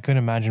 I couldn't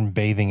imagine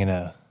bathing in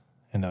a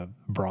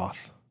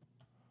broth.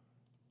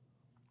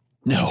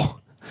 No.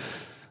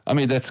 I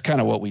mean, that's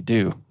kind of what we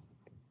do.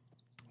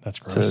 That's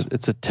gross. So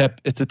it's a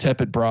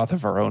tepid broth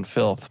of our own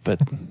filth,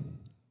 but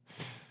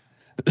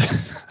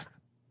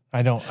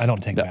I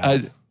don't take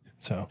baths.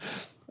 So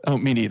oh,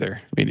 me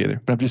neither.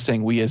 But I'm just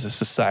saying we as a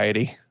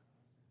society.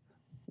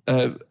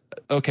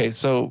 Okay,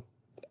 so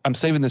I'm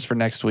saving this for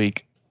next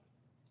week.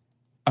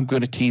 I'm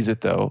going to tease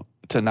it though.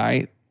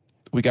 Tonight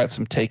we got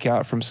some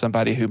takeout from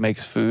somebody who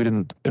makes food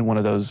in one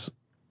of those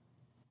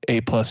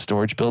A+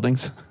 storage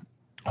buildings.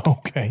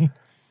 Okay.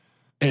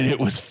 And it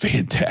was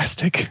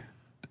fantastic.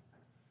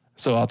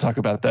 So I'll talk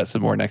about that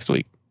some more next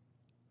week.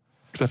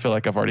 Because I feel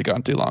like I've already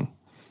gone too long.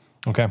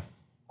 Okay.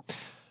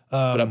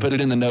 But I put it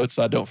in the notes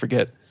so I don't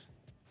forget.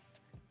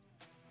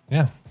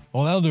 Yeah.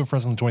 Well, that'll do it for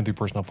us on the 23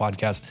 Personnel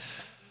Podcast.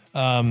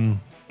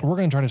 We're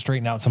going to try to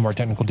straighten out some of our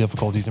technical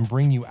difficulties and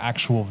bring you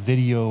actual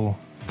video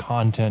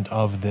content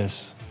of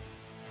this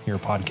here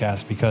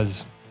podcast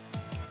because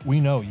we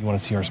know you want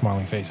to see our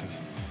smiling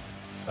faces.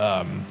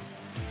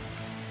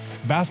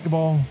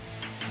 Basketball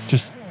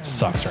just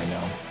sucks right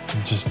now.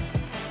 Just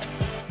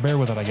bear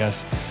with it, I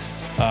guess.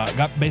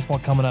 Got baseball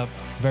coming up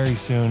very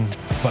soon.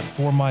 But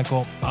for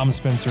Michael, I'm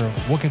Spencer.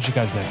 We'll catch you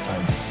guys next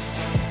time.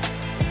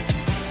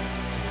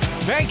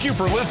 Thank you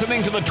for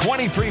listening to the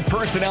 23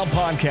 Personnel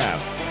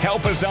Podcast.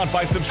 Help us out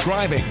by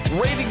subscribing,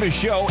 rating the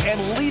show,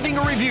 and leaving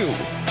a review.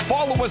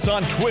 Follow us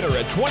on Twitter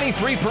at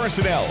 23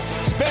 Personnel,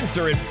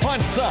 Spencer at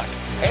Punt Suck,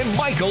 and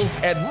Michael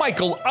at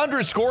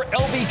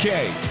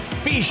Michael_LBK.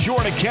 Be sure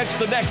to catch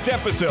the next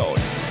episode.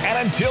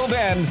 And until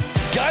then,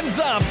 guns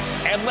up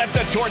and let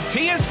the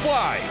tortillas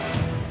fly.